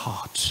your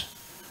heart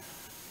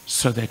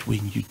so that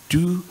when you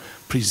do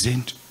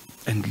present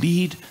and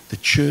lead the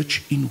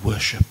church in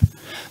worship,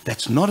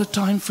 that's not a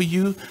time for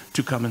you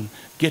to come and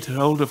get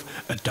hold of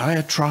a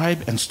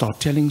diatribe and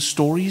start telling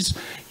stories.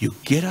 You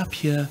get up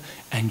here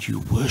and you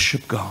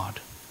worship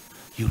God.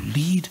 You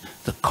lead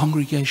the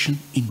congregation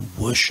in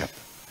worship.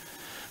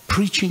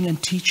 Preaching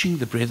and teaching,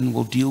 the brethren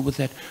will deal with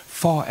that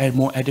far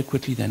more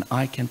adequately than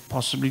I can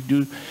possibly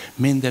do.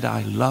 Men that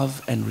I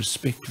love and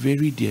respect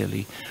very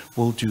dearly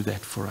will do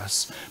that for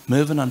us.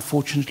 Mervyn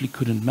unfortunately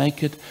couldn't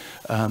make it.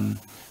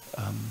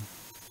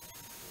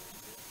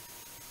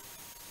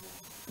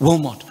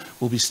 Wilmot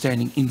will be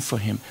standing in for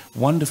him.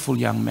 Wonderful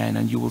young man,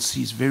 and you will see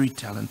he's very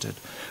talented.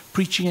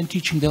 Preaching and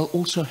teaching, they'll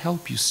also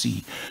help you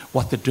see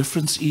what the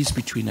difference is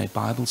between a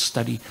Bible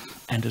study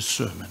and a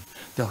sermon.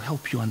 They'll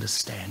help you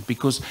understand,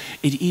 because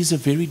it is a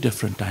very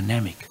different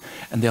dynamic,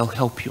 and they'll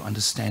help you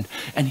understand.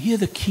 And here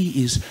the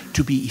key is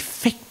to be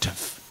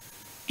effective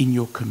in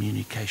your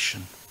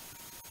communication.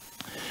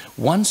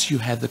 Once you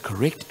have the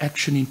correct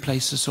action in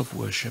place of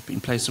worship,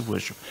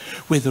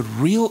 where the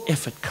real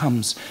effort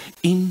comes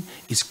in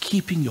is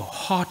keeping your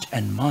heart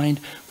and mind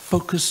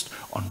focused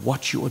on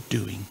what you are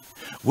doing.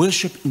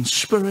 Worship in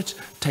spirit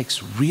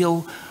takes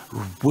real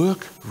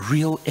work,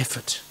 real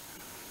effort.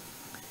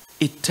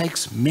 It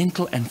takes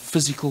mental and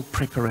physical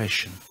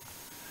preparation.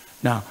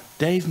 Now,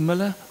 Dave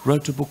Miller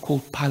wrote a book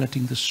called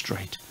Piloting the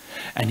Strait,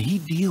 and he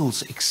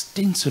deals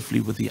extensively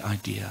with the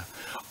idea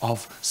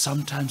of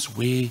sometimes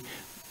where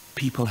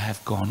people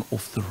have gone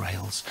off the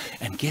rails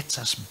and gets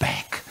us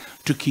back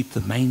to keep the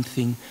main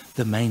thing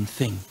the main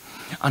thing.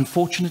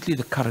 Unfortunately,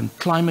 the current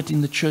climate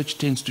in the church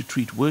tends to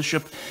treat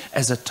worship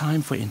as a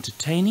time for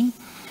entertaining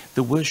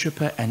the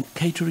worshipper and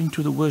catering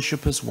to the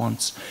worshipper's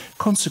wants.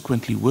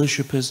 Consequently,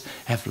 worshipers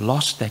have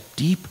lost that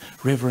deep,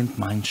 reverent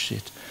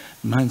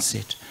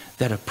mindset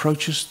that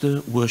approaches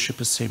the worship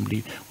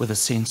assembly with a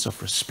sense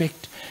of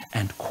respect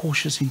and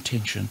cautious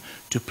intention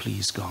to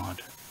please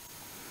God.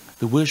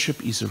 The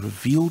worship is a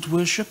revealed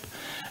worship.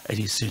 It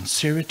is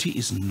sincerity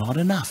is not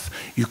enough.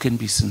 You can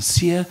be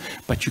sincere,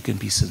 but you can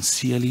be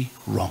sincerely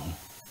wrong.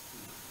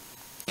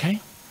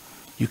 Okay?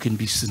 You can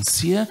be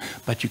sincere,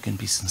 but you can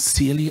be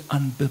sincerely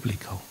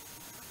unbiblical.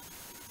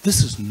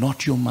 This is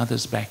not your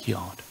mother's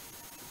backyard.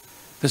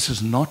 This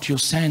is not your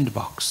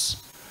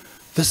sandbox.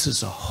 This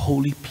is a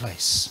holy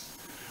place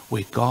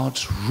where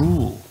God's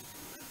rule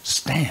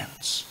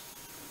stands.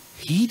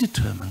 He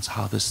determines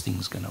how this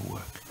thing's going to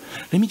work.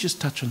 Let me just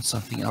touch on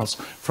something else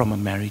from a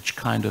marriage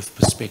kind of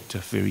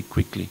perspective very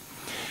quickly.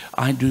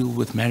 I deal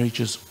with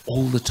marriages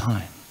all the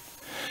time.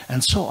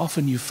 And so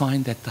often you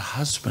find that the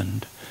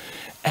husband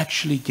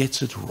actually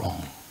gets it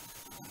wrong.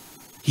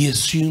 He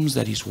assumes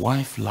that his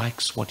wife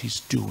likes what he's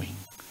doing.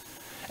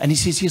 And he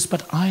says, yes,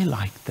 but I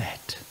like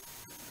that.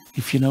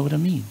 If you know what I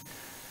mean.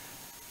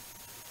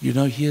 You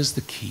know, here's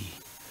the key.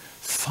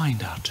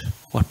 Find out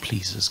what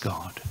pleases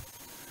God.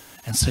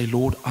 And say,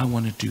 Lord, I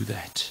want to do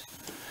that.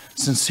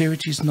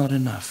 Sincerity is not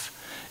enough.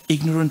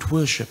 Ignorant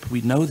worship,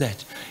 we know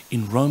that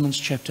in Romans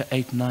chapter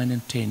 8, 9,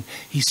 and 10.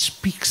 He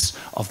speaks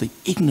of the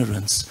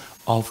ignorance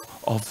of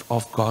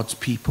God's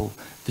people,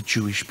 the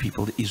Jewish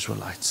people, the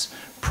Israelites.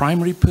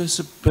 Primary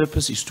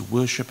purpose is to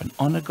worship and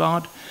honor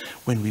God.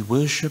 When we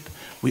worship,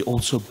 we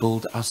also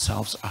build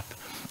ourselves up.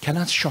 Can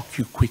I shock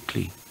you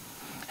quickly?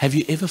 Have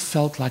you ever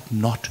felt like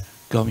not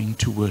going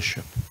to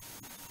worship?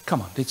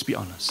 Come on, let's be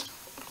honest.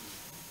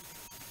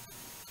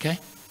 Okay?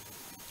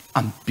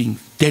 I'm being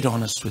dead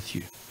honest with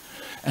you.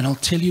 And I'll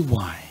tell you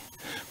why.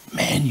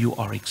 Man, you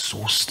are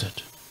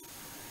exhausted.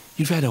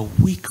 You've had a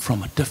week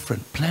from a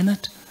different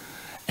planet,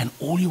 and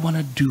all you want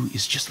to do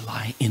is just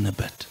lie in a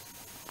bit.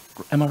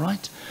 Am I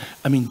right?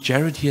 I mean,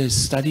 Jared here is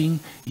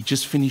studying. He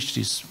just finished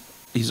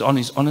he's on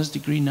his honors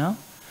degree now.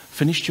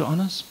 Finished your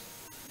honors?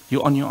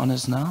 You're on your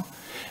honors now.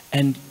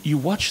 And you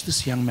watch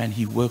this young man,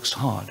 he works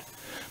hard.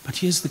 But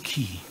here's the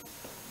key.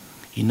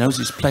 He knows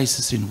his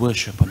places in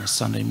worship on a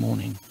Sunday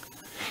morning.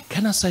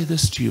 Can I say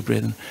this to you,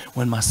 brethren?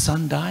 When my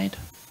son died,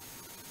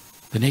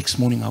 the next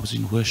morning I was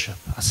in worship.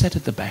 I sat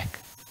at the back.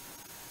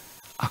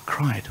 I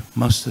cried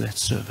most of that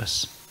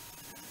service.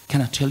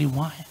 Can I tell you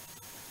why?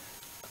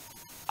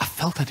 I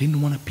felt I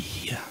didn't want to be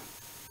here.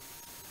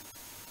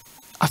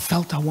 I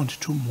felt I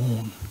wanted to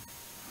mourn.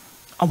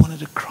 I wanted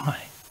to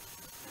cry.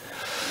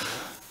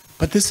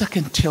 But this I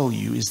can tell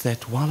you is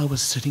that while I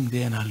was sitting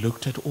there and I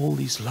looked at all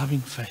these loving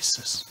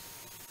faces,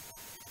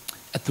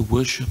 at the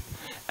worship,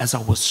 as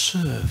I was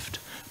served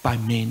by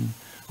men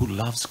who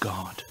loves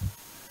God,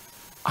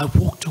 I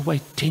walked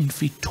away 10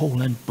 feet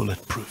tall and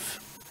bulletproof,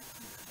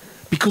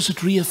 because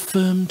it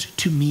reaffirmed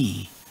to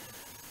me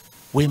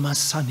where my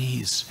son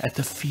is, at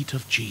the feet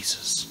of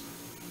Jesus.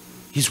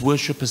 His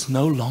worship is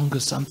no longer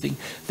something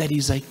that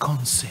is a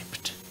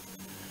concept.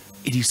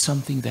 It is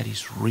something that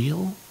is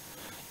real.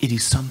 It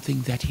is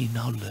something that he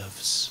now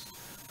lives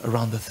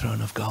around the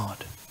throne of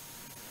God.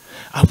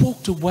 I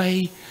walked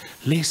away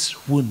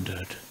less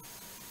wounded.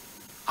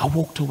 I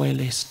walked away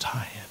less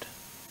tired.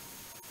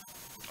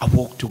 I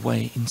walked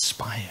away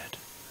inspired.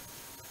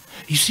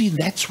 You see,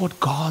 that's what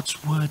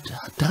God's word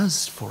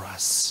does for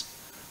us.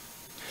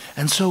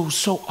 And so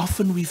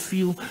often we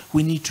feel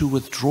we need to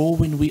withdraw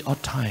when we are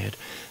tired.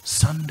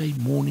 Sunday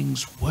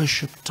morning's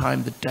worship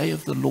time, the day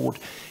of the Lord,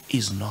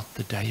 is not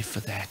the day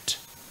for that.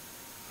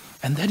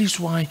 And that is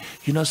why,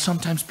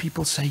 sometimes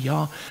people say,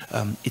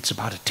 it's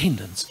about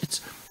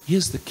attendance.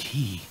 Here's the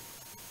key.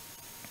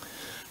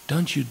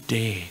 Don't you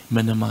dare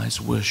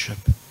minimize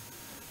worship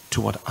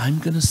to what I'm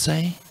going to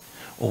say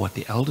or what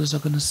the elders are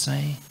going to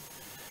say.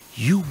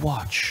 You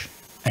watch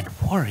and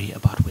worry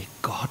about where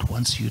God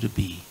wants you to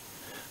be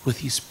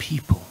with his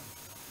people.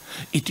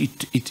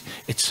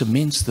 It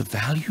cements the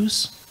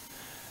values.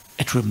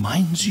 It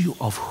reminds you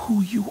of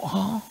who you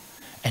are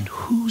and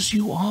whose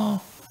you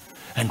are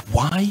and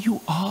why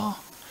you are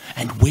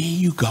and where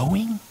you're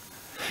going.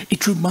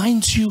 It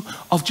reminds you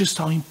of just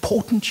how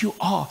important you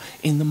are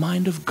in the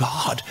mind of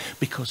God,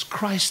 because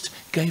Christ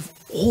gave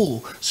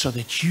all so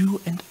that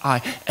you and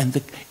I, and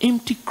the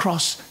empty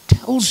cross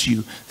tells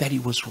you that he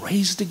was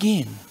raised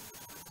again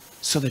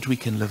so that we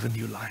can live a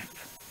new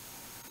life.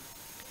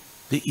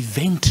 The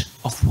event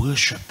of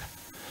worship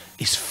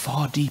is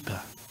far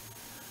deeper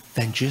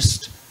than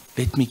just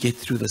let me get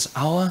through this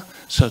hour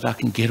so that I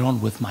can get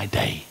on with my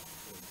day.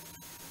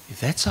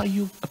 If that's how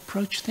you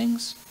approach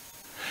things,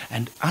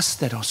 and us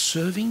that are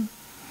serving,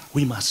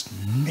 we must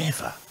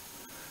never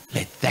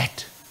let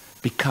that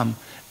become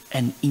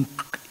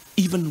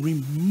even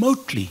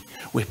remotely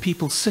where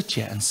people sit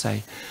here and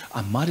say,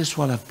 I might as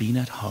well have been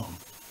at home.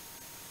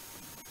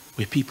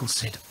 Where people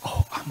said,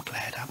 oh, I'm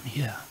glad I'm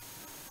here.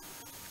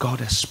 God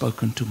has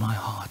spoken to my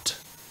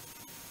heart.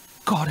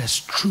 God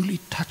has truly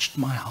touched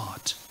my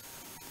heart.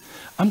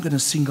 I'm going to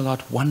single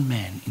out one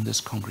man in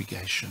this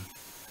congregation,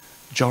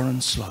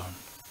 Joran Sloan.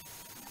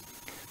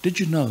 Did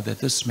you know that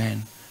this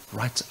man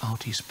writes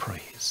out his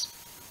praise?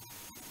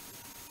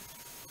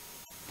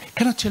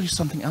 Can I tell you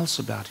something else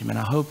about him? And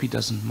I hope he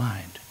doesn't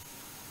mind.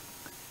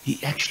 He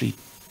actually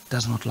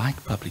does not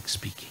like public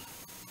speaking.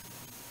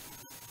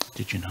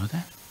 Did you know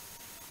that?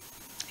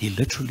 He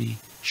literally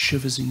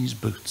shivers in his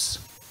boots.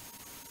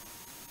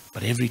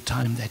 But every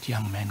time that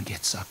young man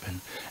gets up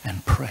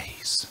and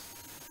prays,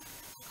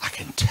 I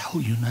can tell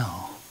you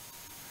now,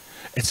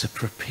 it's a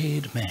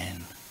prepared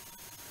man,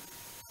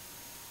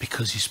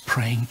 because he's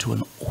praying to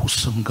an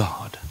awesome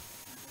God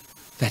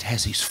that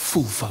has his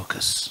full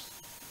focus,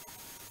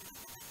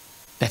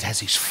 that has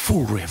his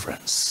full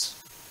reverence.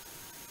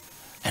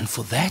 And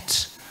for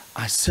that,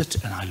 I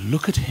sit and I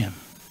look at him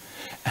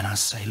and I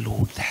say,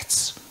 Lord,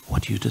 that's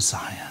what you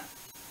desire.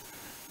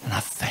 And I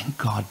thank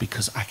God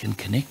because I can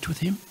connect with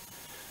him,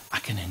 I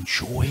can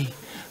enjoy,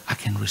 I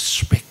can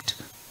respect,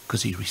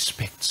 because he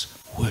respects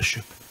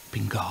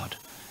worshiping God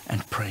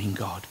and praying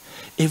God.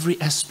 Every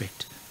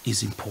aspect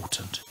is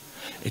important.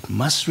 It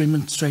must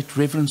demonstrate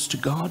reverence to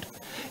God.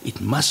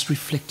 It must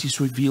reflect his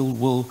revealed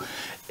will.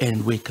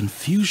 And where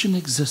confusion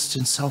exists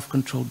and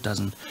self-control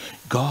doesn't,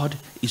 God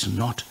is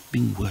not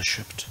being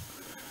worshipped.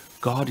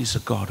 God is a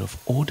God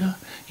of order.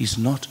 He's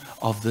not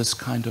of this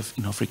kind of,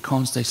 in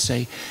Afrikaans they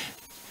say,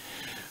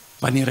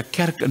 wanneer 'n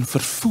kerk in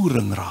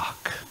vervoering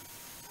raak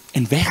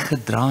en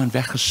weggedra en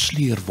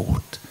weggesleer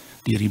word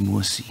deur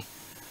emosie,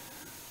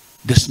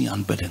 dis nie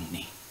aanbidding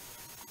nie.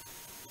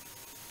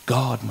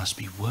 God must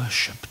be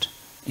worshipped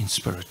in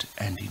spirit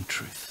and in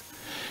truth.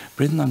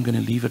 Brethren, I'm going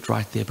to leave it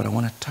right there, but I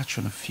want to touch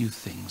on a few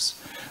things.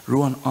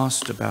 Ruan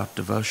asked about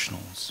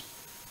devotionals.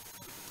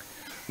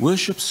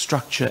 Worship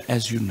structure,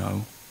 as you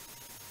know,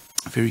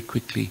 very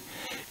quickly,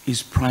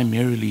 is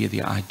primarily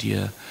the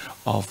idea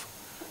of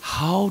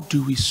how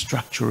do we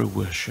structure a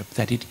worship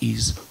that it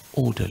is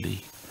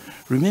orderly.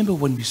 Remember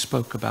when we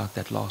spoke about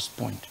that last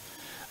point,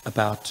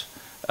 about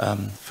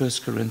 1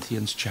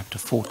 Corinthians chapter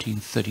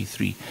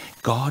 14:33.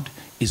 God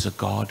is a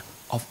God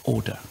of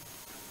order.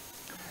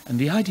 And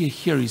the idea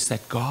here is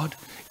that God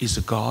is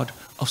a God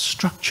of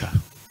structure.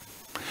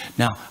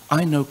 Now,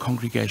 I know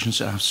congregations,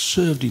 and I've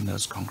served in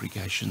those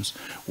congregations,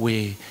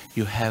 where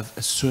you have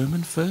a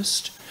sermon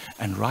first,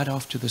 and right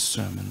after the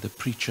sermon, the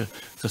preacher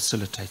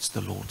facilitates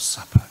the Lord's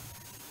Supper.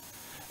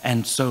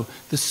 And so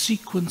the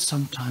sequence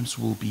sometimes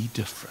will be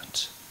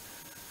different.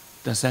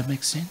 Does that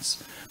make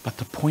sense? But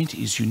the point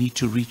is, you need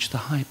to reach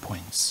the high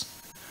points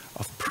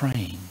of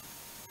praying,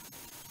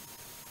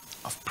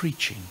 of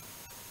preaching,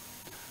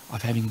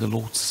 of having the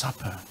Lord's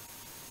Supper,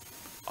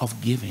 of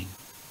giving.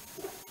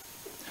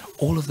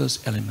 All of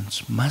those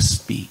elements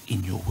must be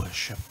in your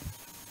worship.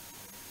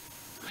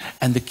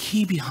 And the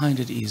key behind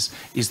it is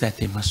that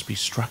there must be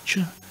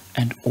structure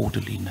and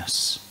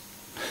orderliness.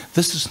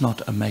 This is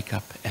not a make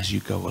up as you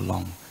go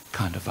along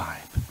kind of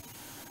vibe.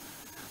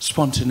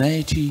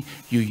 Spontaneity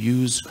you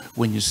use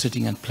when you're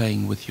sitting and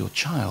playing with your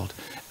child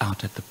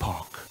out at the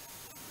park.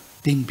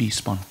 then be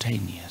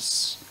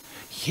spontaneous.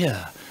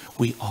 Here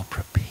we are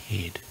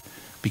prepared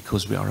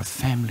because we are a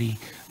family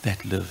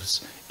that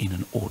lives in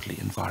an orderly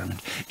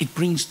environment. It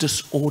brings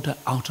disorder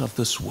out of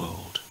this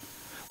world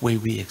where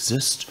we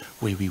exist,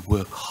 where we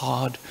work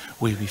hard,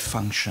 where we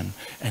function,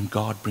 and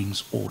God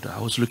brings order.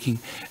 I was looking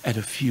at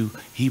a few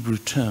Hebrew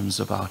terms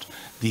about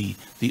the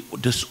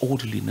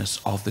disorderliness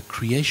of the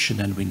creation,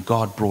 and when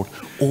God brought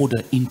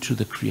order into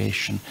the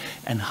creation,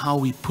 and how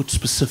we put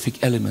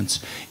specific elements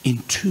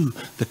into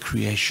the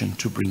creation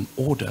to bring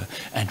order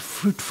and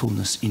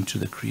fruitfulness into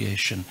the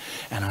creation.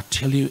 And I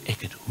tell you,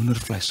 ek het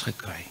hoendervleis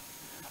gekry.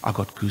 I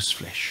got goose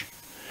flesh.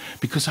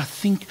 Because I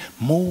think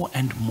more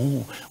and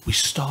more we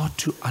start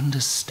to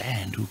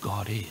understand who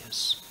God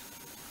is.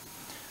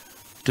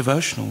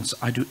 Devotionals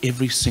I do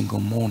every single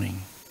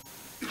morning.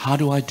 How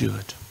do I do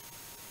it?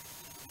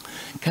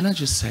 Can I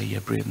just say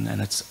here, brethren,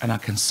 and I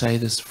can say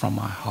this from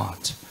my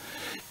heart,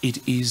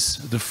 it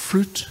is the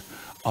fruit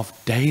of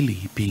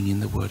daily being in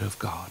the Word of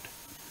God.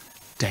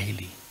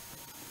 Daily.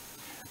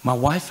 My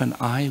wife and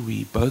I,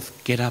 we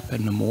both get up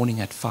in the morning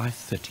at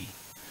 5:30,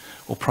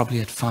 or probably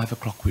at 5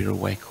 o'clock we're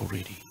awake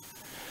already.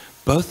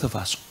 Both of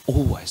us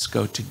always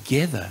go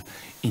together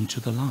into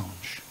the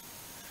lounge.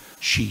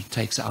 She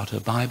takes out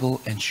her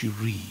Bible and she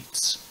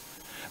reads.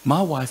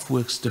 My wife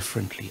works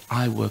differently.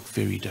 I work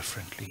very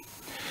differently.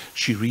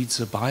 She reads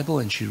the Bible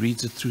and she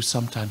reads it through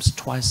sometimes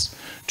 2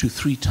 to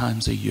 3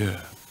 times a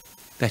year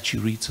that she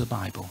reads the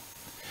Bible.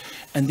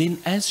 And then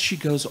as she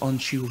goes on,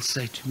 she will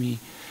say to me,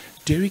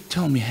 Dereck,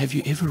 tell me, have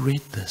you ever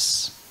read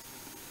this?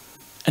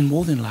 And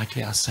more than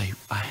likely I say,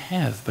 I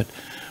have, but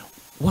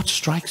what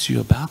strikes you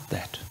about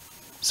that?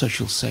 So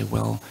she'll say,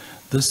 well,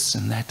 this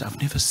and that,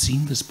 I've never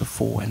seen this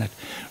before, and it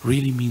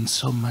really means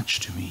so much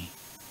to me.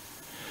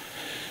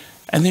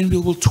 And then we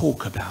will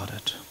talk about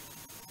it.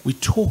 We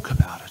talk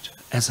about it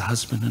as a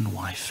husband and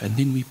wife, and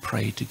then we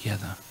pray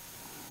together.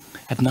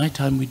 At night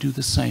time we do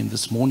the same.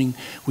 This morning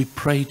we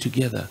prayed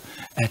together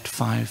at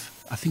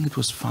 5, I think it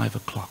was 5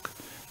 o'clock,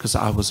 because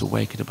I was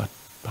awake at about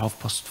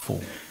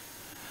 4:30.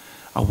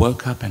 I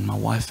woke up and my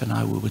wife and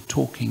I, we were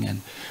talking,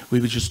 and we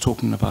were just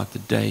talking about the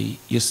day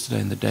yesterday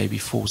and the day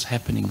before's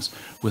happenings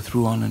with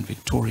Ruan and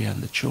Victoria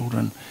and the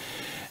children.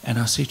 And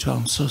I said to her,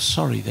 I'm so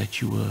sorry that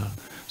you were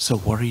so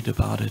worried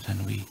about it.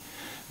 And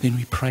then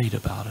we prayed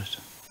about it.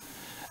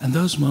 And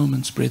those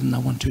moments, brethren, I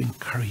want to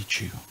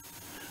encourage you.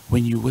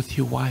 When you're with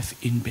your wife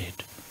in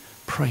bed,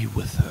 pray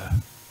with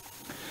her.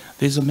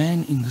 There's a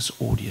man in this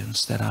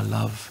audience that I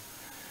love,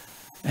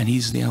 and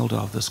he's the elder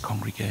of this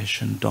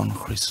congregation, Don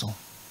Grissel.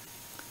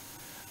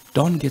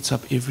 Don gets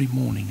up every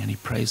morning and he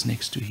prays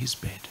next to his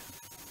bed.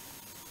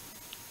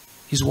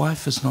 His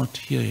wife is not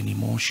here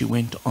anymore. She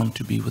went on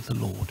to be with the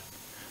Lord.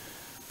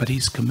 But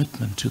his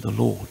commitment to the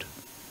Lord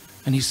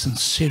and his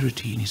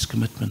sincerity in his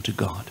commitment to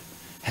God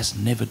has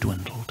never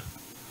dwindled.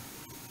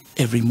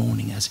 Every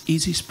morning, as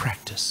is his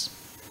practice,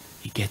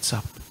 he gets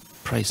up,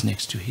 prays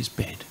next to his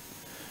bed,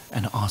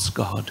 and asks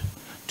God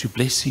to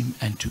bless him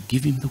and to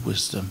give him the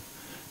wisdom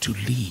to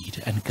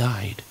lead and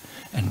guide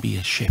and be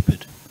a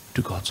shepherd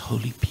to God's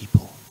holy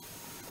people.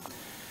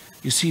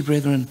 You see,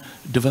 brethren,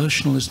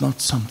 devotional is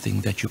not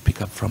something that you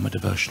pick up from a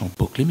devotional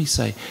book. Let me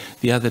say,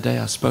 the other day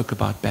I spoke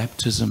about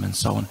baptism and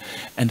so on,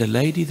 and a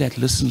lady that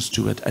listens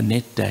to it,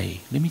 Annette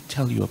Day, let me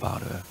tell you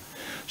about her.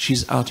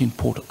 She's out in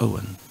Port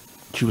Owen.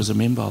 She was a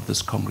member of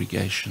this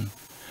congregation.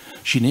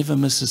 She never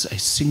misses a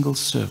single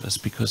service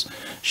because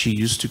she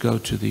used to go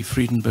to the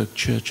Friedenberg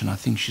Church, and I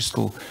think she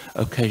still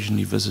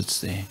occasionally visits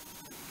there.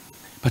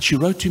 But she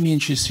wrote to me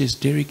and she says,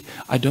 Dereck,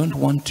 I don't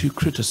want to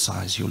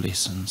criticize your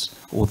lessons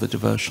or the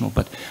devotional,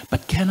 but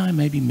can I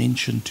maybe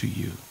mention to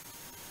you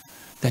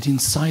that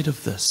inside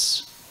of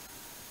this,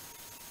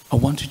 I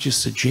want to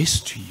just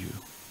suggest to you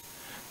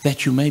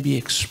that you maybe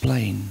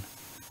explain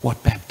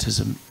what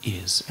baptism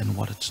is and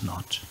what it's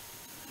not.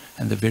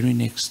 And the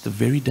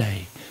very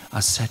day, I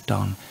sat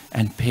down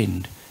and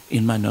penned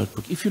in my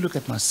notebook. If you look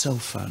at my cell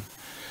phone,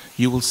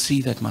 you will see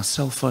that my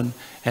cell phone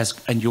has,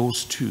 and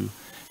yours too,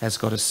 has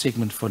got a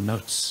segment for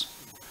notes.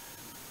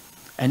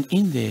 And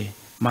in there,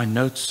 my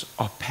notes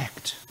are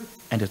packed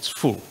and it's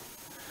full.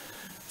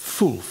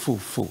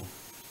 Full.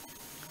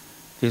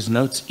 There's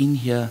notes in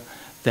here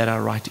that I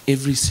write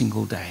every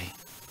single day.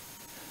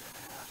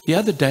 The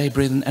other day,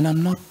 brethren, and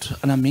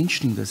I'm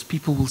mentioning this,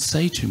 people will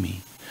say to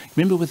me,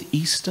 remember with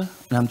Easter,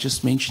 and I'm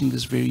just mentioning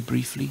this very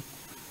briefly,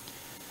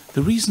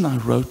 the reason I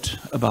wrote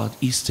about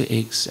Easter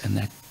eggs and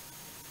that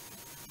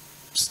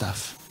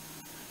stuff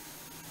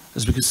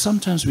is because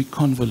sometimes we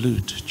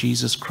convolute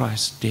Jesus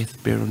Christ's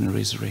death, burial, and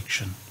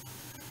resurrection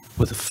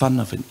with the fun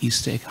of an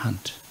Easter egg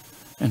hunt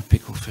and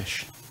pickle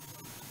fish.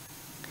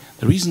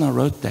 The reason I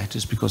wrote that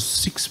is because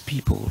 6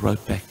 people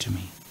wrote back to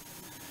me.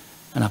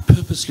 And I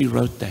purposely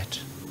wrote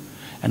that.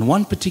 And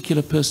one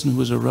particular person who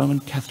was a Roman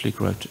Catholic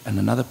wrote, and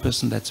another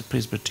person that's a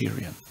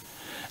Presbyterian.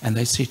 And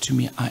they said to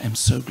me, I am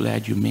so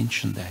glad you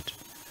mentioned that.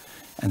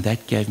 And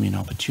that gave me an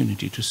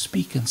opportunity to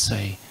speak and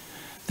say,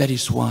 that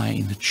is why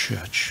in the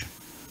church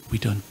we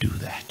don't do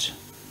that.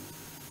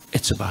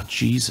 It's about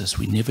Jesus.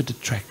 We never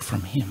detract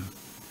from him.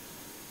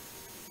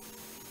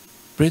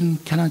 Brethren,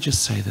 can I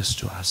just say this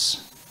to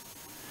us?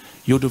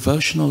 Your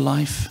devotional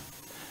life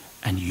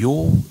and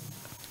your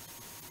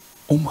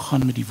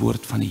omgaan met die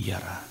woord van die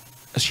Here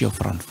is jou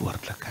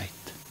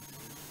verantwoordelikheid.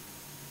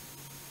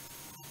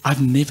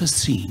 I've never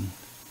seen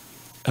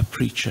a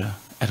preacher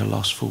at a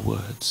loss for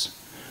words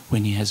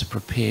when he has a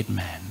prepared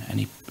man and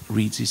he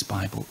reads his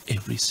Bible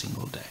every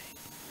single day.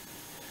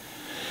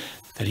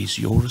 That is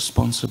your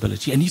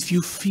responsibility. And if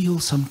you feel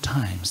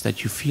sometimes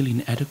that you feel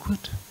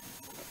inadequate,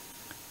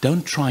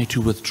 don't try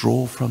to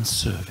withdraw from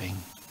serving.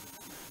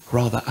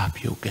 Rather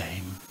up your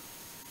game.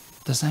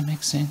 Does that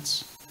make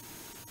sense?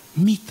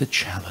 Meet the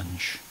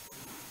challenge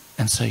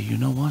and say, you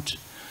know what?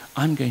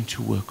 I'm going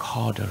to work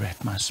harder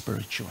at my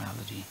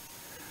spirituality.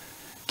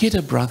 Get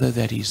a brother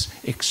that is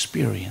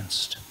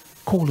experienced.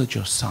 Call a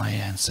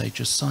Josiah and say,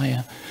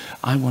 Josiah,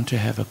 I want to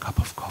have a cup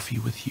of coffee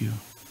with you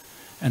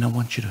and I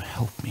want you to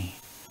help me.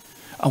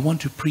 I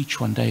want to preach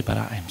one day, but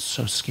I am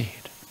so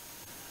scared.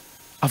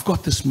 I've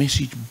got this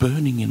message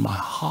burning in my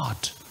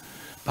heart,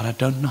 but I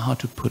don't know how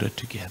to put it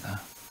together.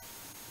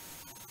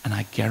 And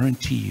I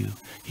guarantee you,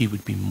 he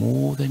would be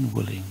more than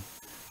willing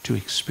to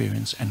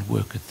experience and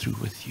work it through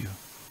with you.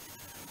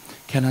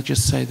 Can I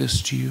just say this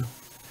to you?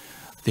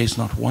 There's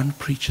not one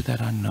preacher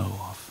that I know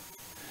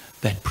of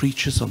that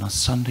preaches on a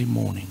Sunday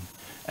morning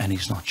and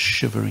he's not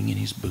shivering in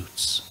his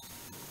boots.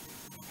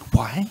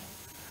 Why?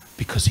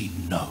 Because he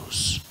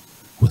knows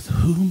with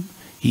whom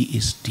he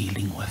is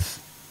dealing with.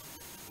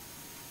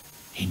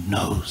 He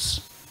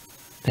knows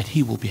that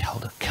he will be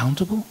held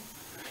accountable.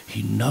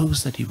 He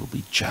knows that he will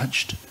be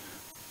judged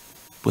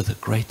with a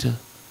greater,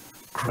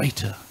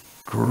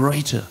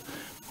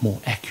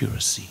 more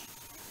accuracy.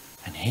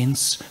 And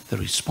hence the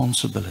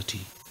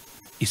responsibility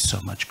is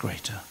so much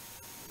greater.